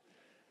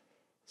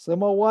 So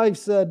my wife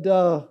said,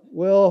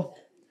 well,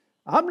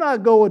 I'm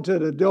not going to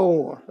the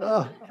door.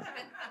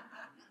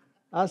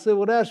 I said,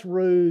 well, that's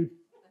rude.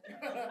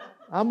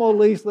 I'm going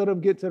to at least let them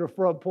get to the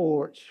front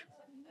porch.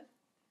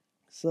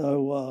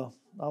 So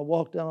I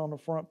walked down on the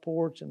front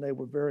porch, and they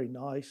were very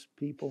nice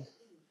people.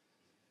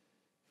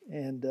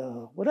 And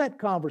well, that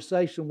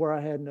conversation where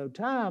I had no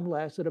time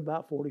lasted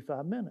about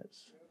 45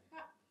 minutes.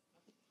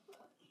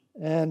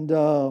 And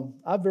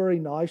I very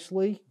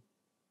nicely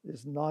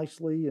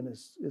and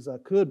as I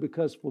could,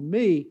 because for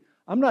me,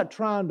 I'm not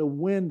trying to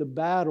win the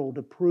battle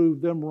to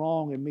prove them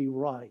wrong and me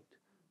right.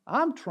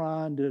 I'm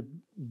trying to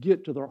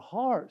get to their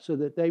heart so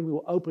that they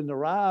will open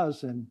their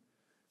eyes and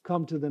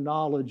come to the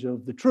knowledge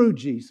of the true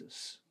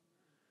Jesus.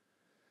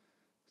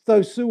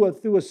 So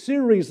through a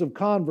series of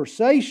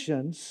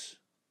conversations,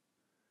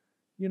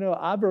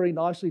 I very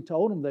nicely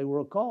told them they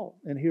were a cult.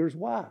 And here's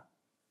why.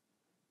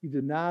 You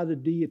deny the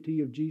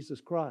deity of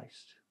Jesus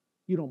Christ.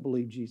 You don't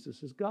believe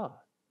Jesus is God.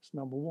 That's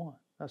number one.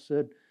 I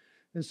said,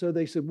 and so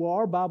they said, well,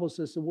 our Bible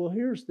says, well,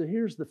 here's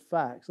the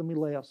facts. Let me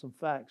lay out some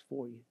facts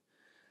for you.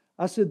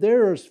 I said,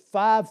 there's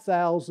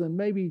 5,000,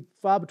 maybe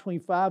between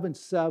 5 and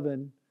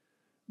 7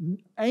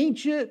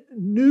 ancient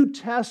New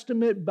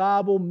Testament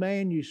Bible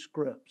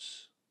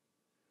manuscripts.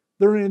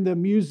 They're in the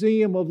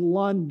Museum of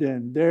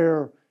London.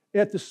 They're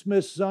at the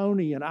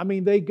Smithsonian. I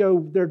mean,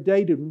 they're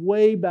dated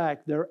way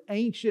back. They're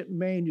ancient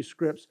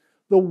manuscripts.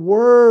 The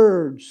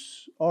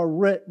words are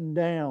written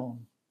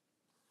down.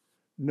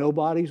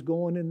 Nobody's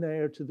going in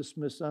there to the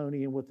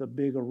Smithsonian with a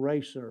big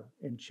eraser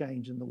and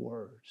changing the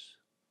words.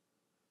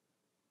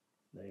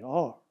 They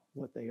are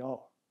what they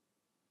are.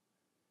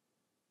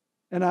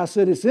 And I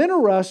said, it's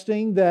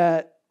interesting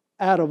that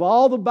out of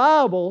all the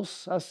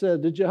Bibles, I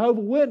said, the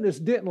Jehovah's Witness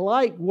didn't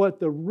like what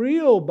the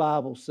real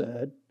Bible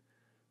said,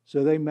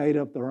 so they made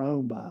up their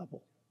own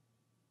Bible.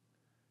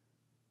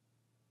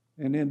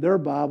 And in their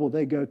Bible,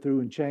 they go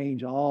through and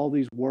change all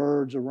these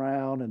words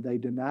around, and they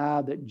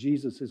deny that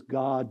Jesus is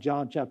God.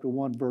 John chapter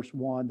 1, verse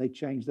 1, they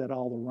change that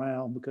all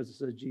around because it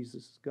says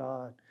Jesus is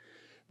God.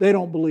 They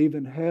don't believe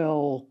in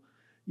hell.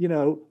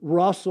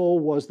 Russell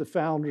was the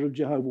founder of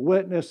Jehovah's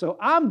Witness. So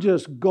I'm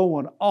just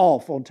going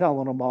off on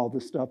telling them all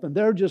this stuff. And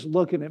they're just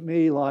looking at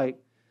me like,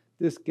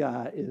 this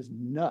guy is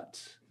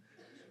nuts.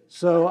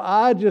 So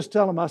I just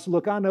tell them, I said,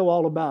 look, I know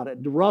all about it.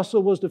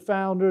 Russell was the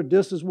founder.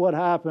 This is what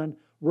happened.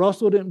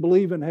 Russell didn't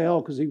believe in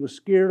hell because he was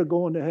scared of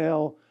going to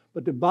hell.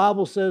 But the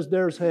Bible says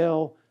there's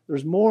hell.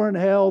 There's more in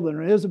hell than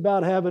there is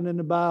about heaven in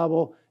the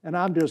Bible. And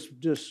I'm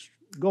just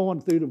going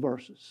through the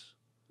verses.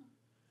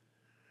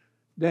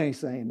 They ain't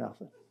saying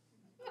nothing.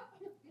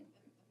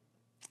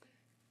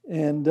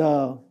 And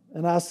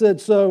I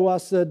said,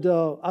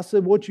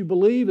 what you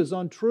believe is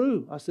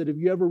untrue. I said, have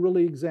you ever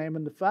really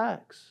examined the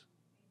facts?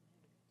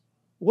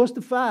 What's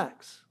the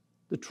facts?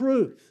 The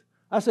truth.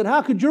 I said,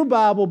 how could your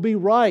Bible be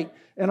right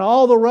and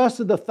all the rest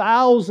of the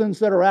thousands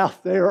that are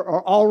out there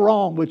are all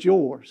wrong but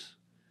yours?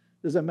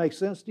 Does that make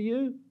sense to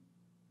you?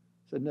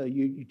 I said, no,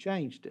 you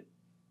changed it.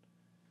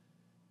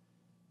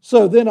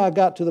 So then I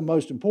got to the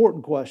most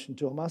important question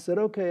to him. I said,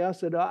 okay,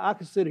 I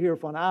could sit here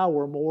for an hour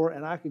or more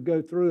and I could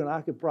go through and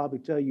I could probably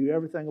tell you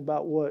everything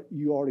about what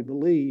you already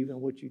believe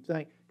and what you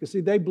think. Because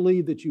see, they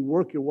believe that you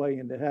work your way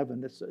into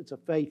heaven. It's a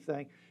faith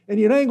thing. And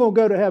you ain't going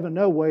to go to heaven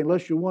no way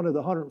unless you're one of the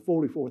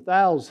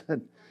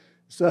 144,000.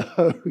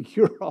 So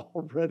you're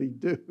already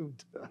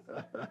doomed.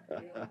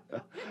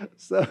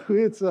 So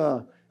it's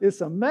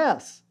a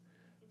mess.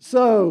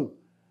 So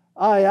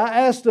I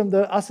asked them,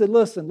 I said,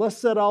 listen, let's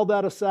set all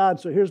that aside.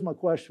 So here's my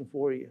question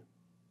for you.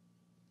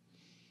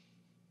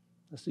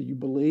 I said, you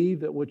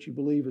believe that what you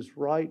believe is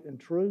right and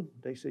true?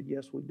 They said,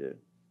 yes, we do.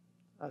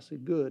 I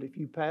said, good. If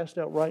you passed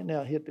out right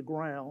now, hit the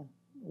ground,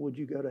 would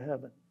you go to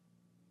heaven?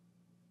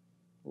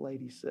 The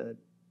lady said,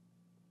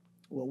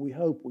 well, we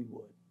hope we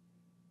would.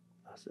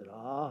 I said,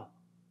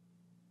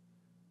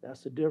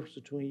 that's the difference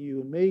between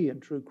you and me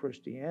and true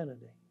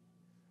Christianity.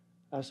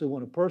 I said,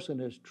 when a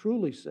person is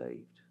truly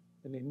saved,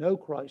 and they know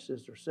Christ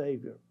is their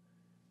Savior,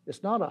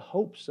 it's not a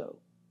hope so.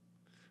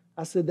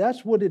 I said,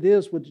 that's what it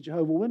is with the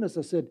Jehovah's Witness.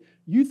 I said,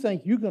 you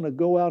think you're going to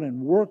go out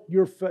and work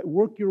your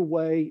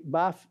way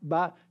by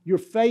your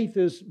faith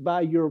is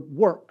by your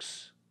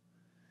works.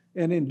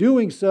 And in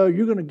doing so,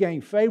 you're going to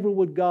gain favor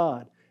with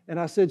God. And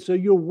I said, so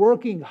you're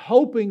working,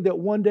 hoping that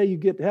one day you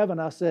get to heaven.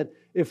 I said,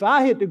 if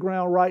I hit the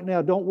ground right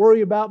now, don't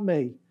worry about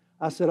me.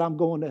 I said, I'm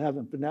going to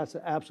heaven, and that's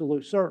an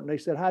absolute certain. They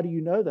said, how do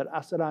you know that?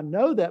 I said, I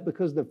know that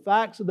because the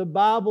facts of the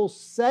Bible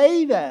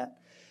say that.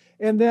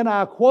 And then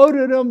I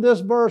quoted them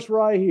this verse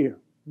right here.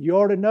 You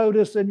ought to know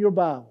this in your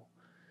Bible.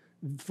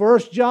 1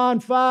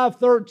 John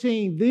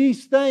 5:13,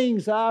 these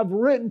things I've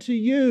written to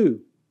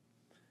you.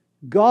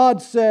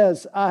 God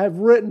says, I have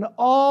written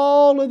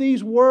all of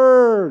these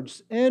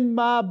words in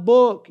my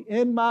book,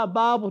 in my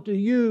Bible to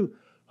you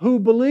who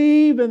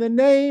believe in the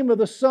name of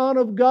the Son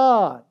of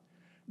God,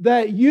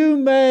 that you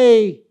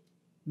may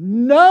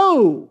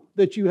know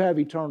that you have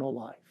eternal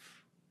life.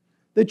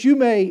 That you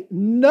may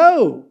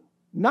know,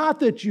 not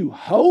that you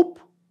hope,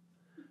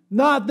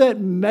 not that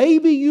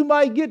maybe you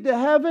might get to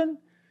heaven.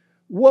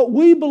 What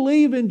we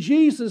believe in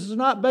Jesus is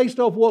not based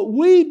off what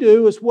we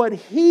do, it's what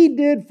He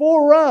did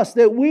for us,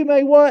 that we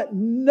may what?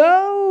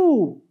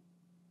 Know.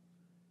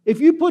 If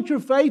you put your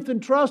faith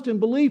and trust and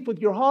belief with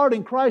your heart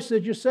in Christ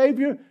as your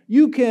Savior,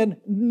 you can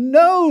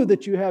know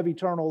that you have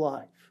eternal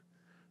life.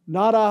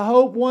 Not, I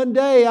hope one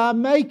day I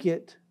make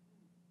it.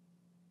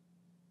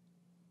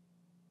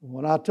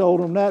 When I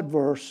told them that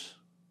verse,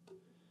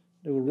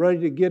 they were ready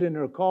to get in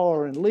their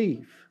car and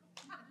leave.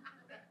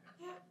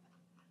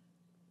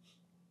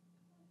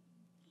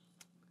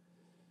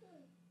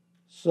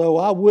 So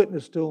I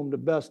witnessed to them the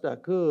best I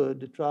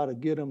could to try to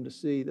get them to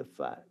see the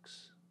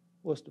facts.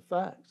 What's the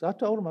facts? I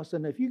told them, I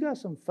said, if you got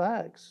some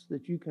facts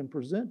that you can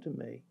present to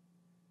me,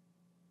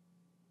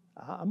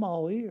 I'm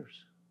all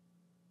ears.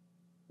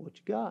 What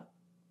you got?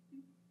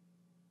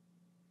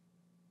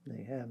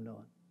 They have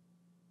none.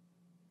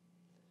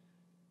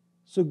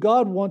 So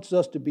God wants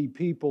us to be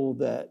people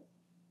that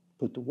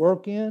put the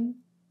work in,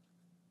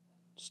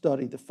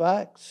 study the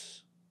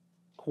facts,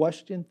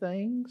 question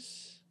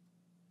things,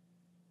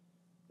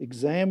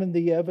 examine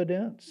the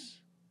evidence.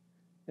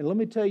 And let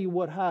me tell you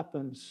what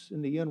happens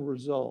in the end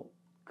result.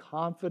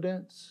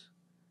 Confidence,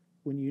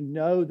 when you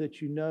know that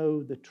you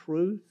know the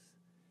truth.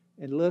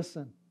 And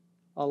listen,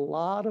 a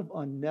lot of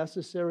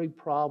unnecessary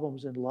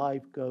problems in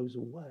life goes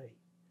away.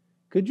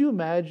 Could you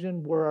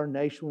imagine where our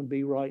nation would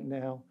be right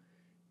now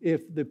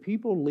if the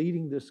people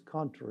leading this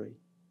country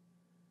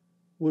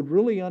would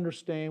really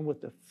understand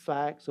what the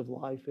facts of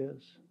life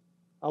is?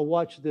 I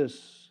watched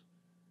this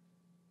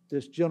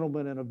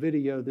gentleman in a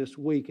video this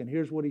week, and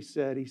here's what he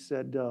said. He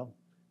said,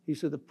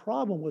 the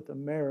problem with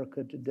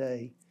America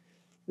today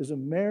is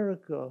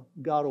America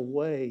got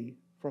away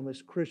from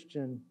its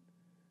Christian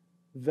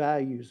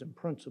values and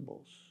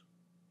principles.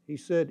 He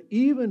said,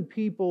 even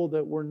people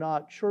that were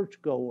not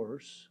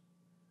churchgoers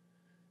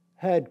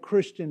had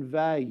Christian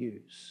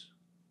values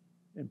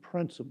and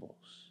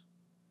principles.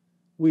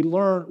 We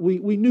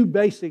knew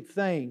basic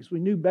things. We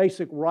knew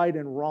basic right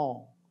and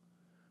wrong.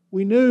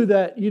 We knew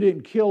that you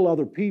didn't kill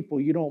other people,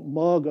 you don't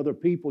mug other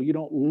people, you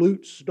don't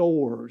loot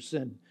stores,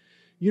 and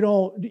we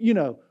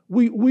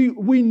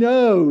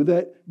know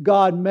that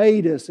God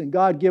made us and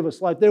God gave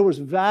us life. There was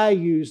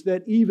values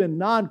that even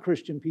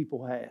non-Christian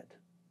people had.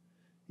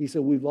 He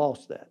said, we've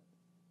lost that.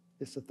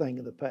 It's a thing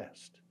of the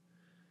past.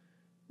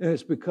 And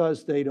it's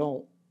because they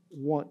don't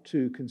want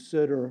to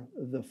consider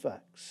the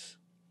facts.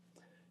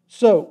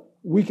 So,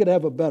 we could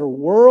have a better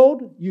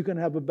world, you can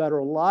have a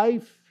better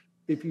life,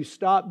 if you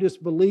stop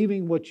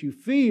disbelieving what you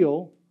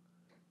feel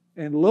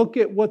and look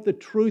at what the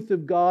truth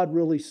of God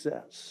really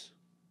says.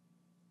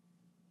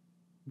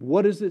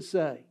 What does it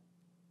say?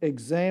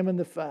 Examine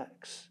the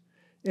facts.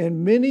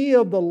 And many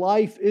of the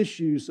life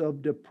issues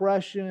of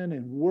depression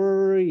and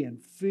worry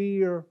and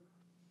fear,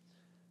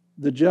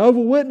 the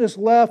Jehovah's Witness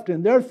left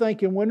and they're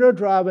thinking when they're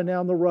driving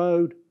down the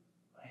road,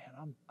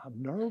 man,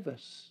 I'm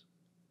nervous.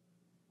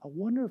 I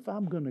wonder if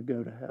I'm going to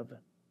go to heaven.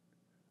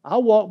 I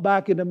walk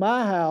back into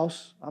my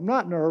house. I'm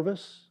not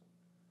nervous.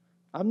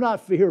 I'm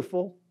not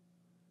fearful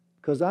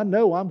because I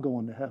know I'm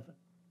going to heaven.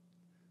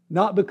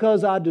 Not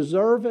because I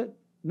deserve it,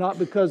 not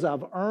because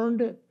I've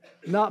earned it,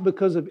 not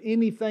because of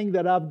anything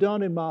that I've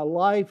done in my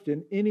life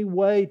in any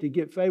way to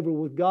get favor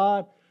with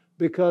God,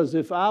 because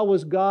if I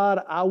was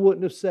God, I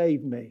wouldn't have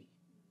saved me.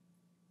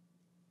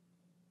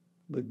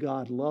 But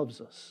God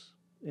loves us,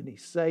 and He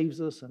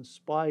saves us in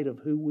spite of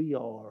who we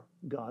are.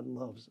 God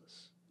loves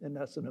us, and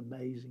that's an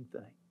amazing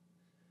thing.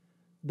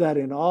 That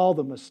in all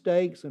the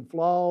mistakes and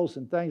flaws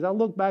and things, I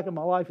look back at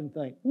my life and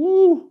think,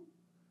 woo,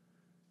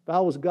 if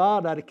I was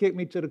God, I'd have kicked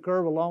me to the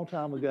curb a long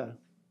time ago.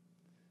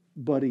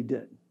 But He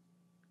didn't,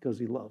 because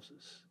He loves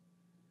us.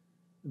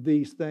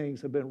 These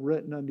things have been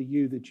written unto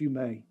you that you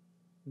may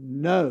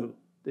know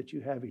that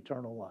you have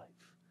eternal life.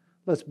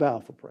 Let's bow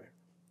for prayer.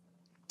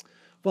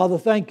 Father,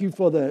 thank You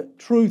for the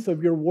truth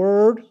of Your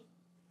word.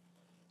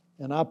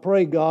 And I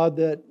pray, God,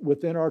 that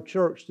within our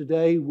church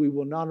today, we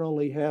will not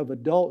only have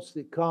adults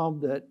that come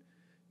that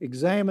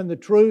examine the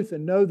truth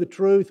and know the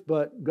truth,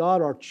 but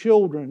God, our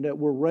children that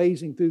we're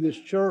raising through this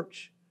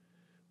church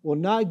will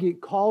not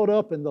get caught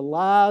up in the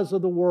lies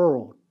of the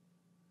world.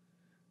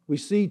 We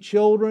see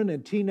children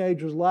and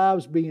teenagers'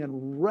 lives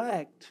being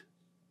wrecked,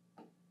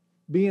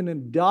 being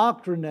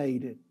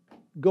indoctrinated,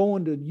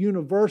 going to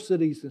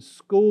universities and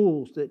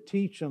schools that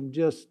teach them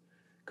just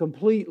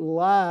complete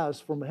lies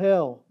from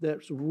hell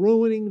that's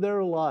ruining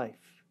their life.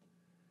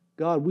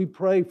 God, we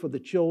pray for the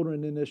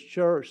children in this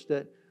church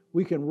that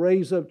we can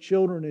raise up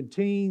children and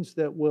teens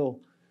that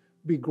will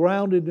be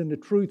grounded in the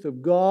truth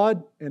of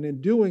God, and in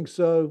doing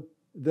so,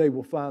 they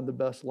will find the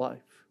best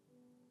life.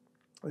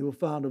 They will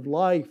find a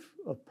life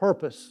of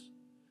purpose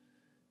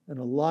and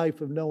a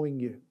life of knowing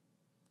You.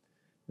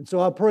 And so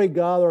I pray,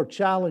 God, our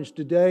challenge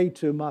today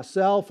to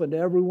myself and to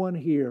everyone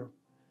here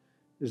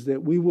is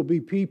that we will be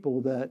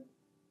people that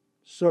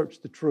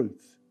search the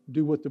truth.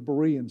 Do what the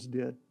Bereans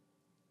did.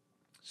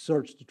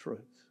 Search the truth.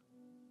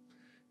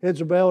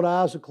 Heads are bowed,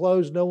 eyes are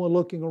closed, no one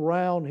looking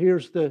around.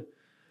 Here's the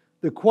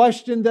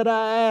question that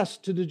I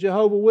asked to the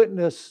Jehovah's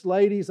Witness.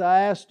 Ladies,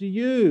 I asked to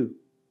you,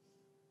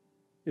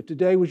 if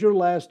today was your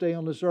last day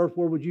on this earth,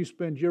 where would you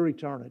spend your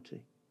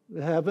eternity?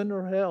 Heaven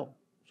or hell?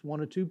 It's one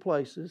of two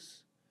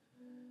places.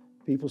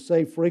 People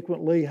say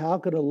frequently, how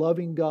could a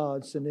loving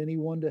God send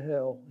anyone to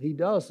hell? He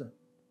doesn't.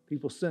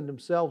 People send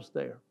themselves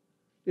there.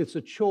 It's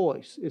a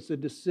choice. It's a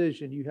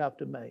decision you have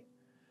to make.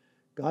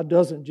 God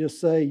doesn't just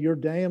say, you're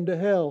damned to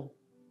hell.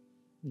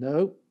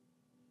 No.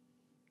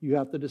 You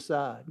have to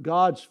decide.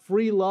 God's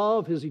free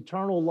love, His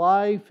eternal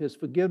life, His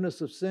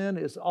forgiveness of sin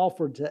is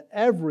offered to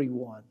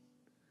everyone.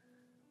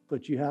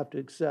 But you have to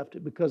accept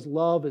it, because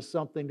love is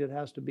something that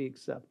has to be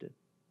accepted.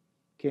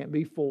 Can't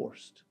be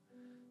forced.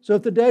 So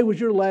if the day was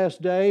your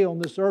last day on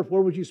this earth,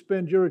 where would you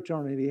spend your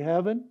eternity?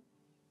 Heaven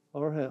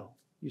or hell?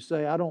 You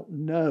say, I don't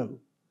know.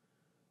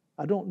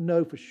 I don't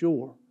know for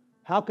sure.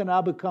 How can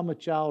I become a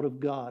child of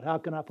God? How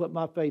can I put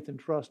my faith and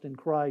trust in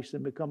Christ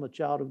and become a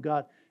child of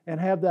God and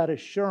have that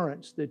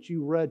assurance that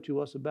you read to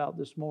us about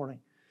this morning?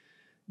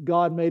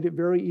 God made it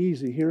very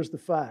easy. Here's the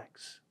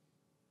facts.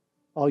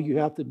 All you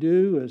have to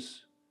do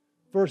is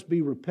first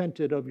be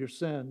repentant of your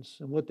sins.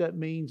 And what that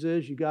means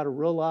is you got to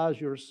realize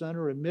you're a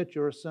sinner, admit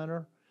you're a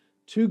sinner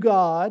to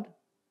God.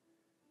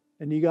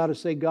 And you got to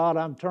say, God,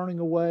 I'm turning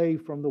away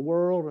from the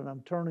world, and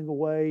I'm turning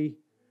away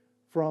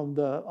from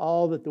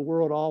all that the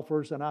world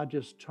offers, and I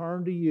just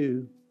turn to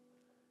You,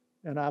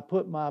 and I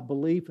put my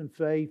belief and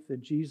faith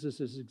that Jesus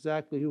is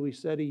exactly who He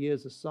said He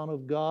is, the Son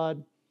of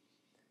God,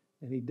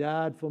 and He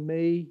died for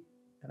me,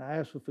 and I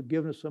ask for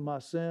forgiveness of my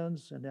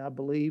sins, and I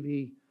believe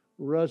He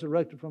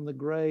resurrected from the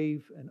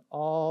grave, and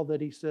all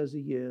that He says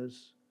He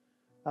is.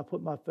 I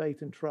put my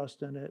faith and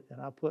trust in it, and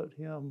I put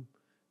Him,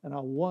 and I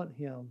want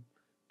Him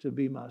to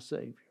be my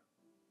Savior.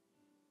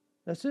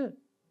 That's it.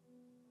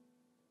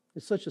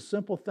 It's such a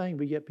simple thing,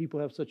 but yet people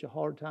have such a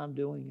hard time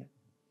doing it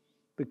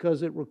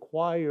because it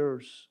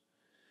requires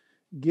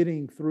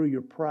getting through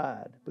your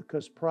pride,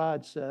 because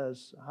pride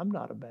says, I'm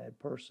not a bad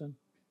person.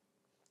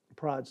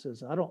 Pride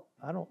says, I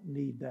don't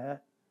need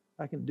that.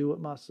 I can do it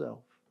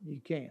myself.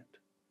 You can't.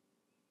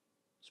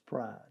 It's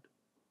pride.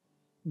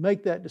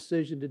 Make that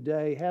decision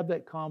today. Have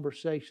that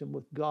conversation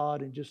with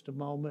God in just a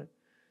moment.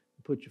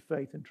 Put your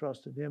faith and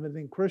trust in Him. And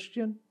then,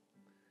 Christian,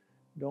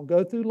 don't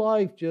go through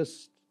life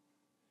just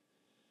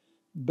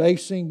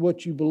basing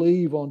what you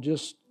believe on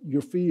just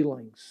your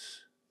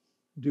feelings.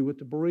 Do what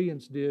the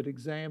Bereans did.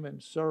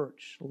 Examine,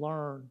 search,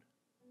 learn.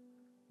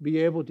 Be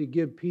able to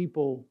give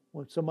people,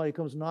 when somebody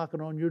comes knocking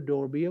on your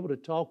door, be able to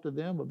talk to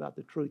them about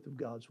the truth of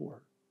God's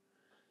Word.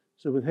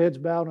 So with heads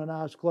bowed and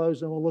eyes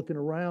closed and we're looking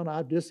around,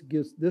 this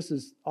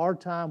is our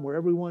time where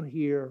everyone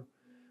here,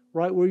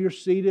 right where you're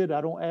seated,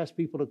 I don't ask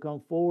people to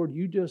come forward.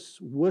 You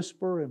just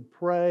whisper and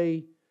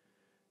pray,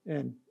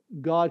 and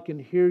God can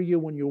hear you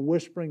when you're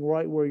whispering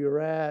right where you're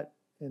at.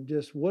 And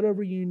just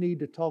whatever you need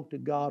to talk to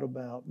God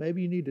about.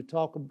 Maybe you need to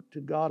talk to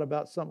God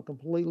about something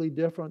completely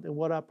different than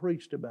what I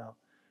preached about.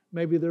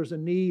 Maybe there's a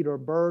need or a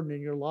burden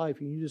in your life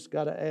and you just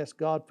got to ask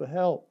God for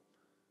help.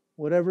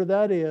 Whatever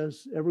that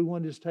is,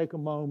 everyone just take a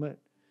moment.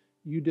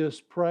 You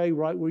just pray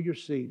right where you're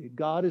seated.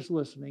 God is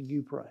listening.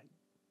 You pray.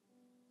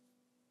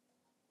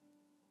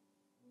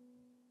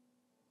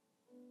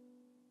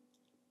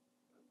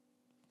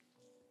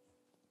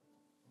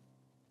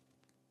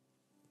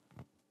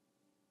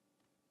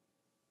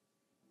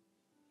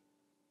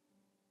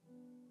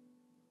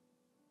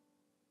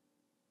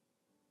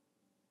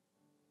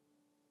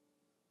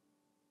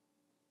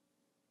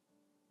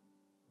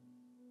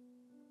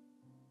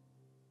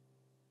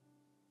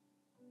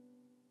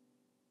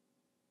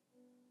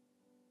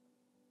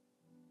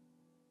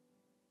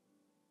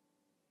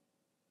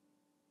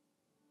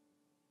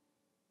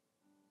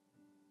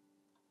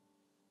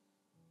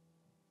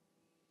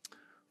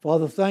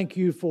 Father, thank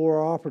You for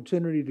our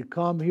opportunity to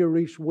come here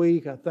each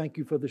week. I thank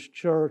You for this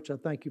church. I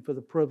thank You for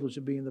the privilege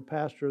of being the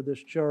pastor of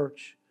this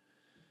church.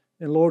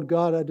 And Lord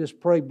God, I just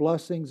pray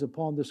blessings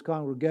upon this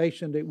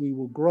congregation, that we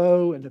will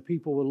grow and the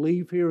people will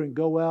leave here and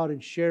go out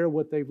and share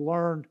what they've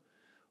learned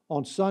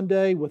on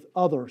Sunday with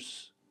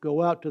others.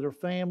 Go out to their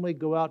family,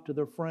 go out to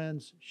their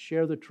friends,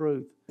 share the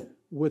truth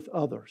with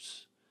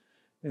others.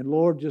 And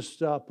Lord,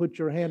 just put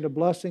Your hand of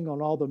blessing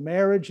on all the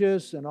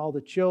marriages and all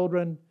the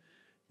children.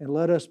 And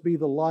let us be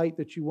the light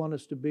that You want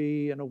us to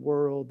be in a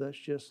world that's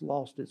just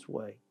lost its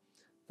way.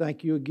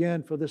 Thank You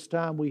again for this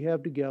time we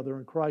have together.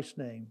 In Christ's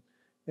name,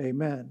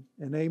 amen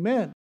and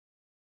amen.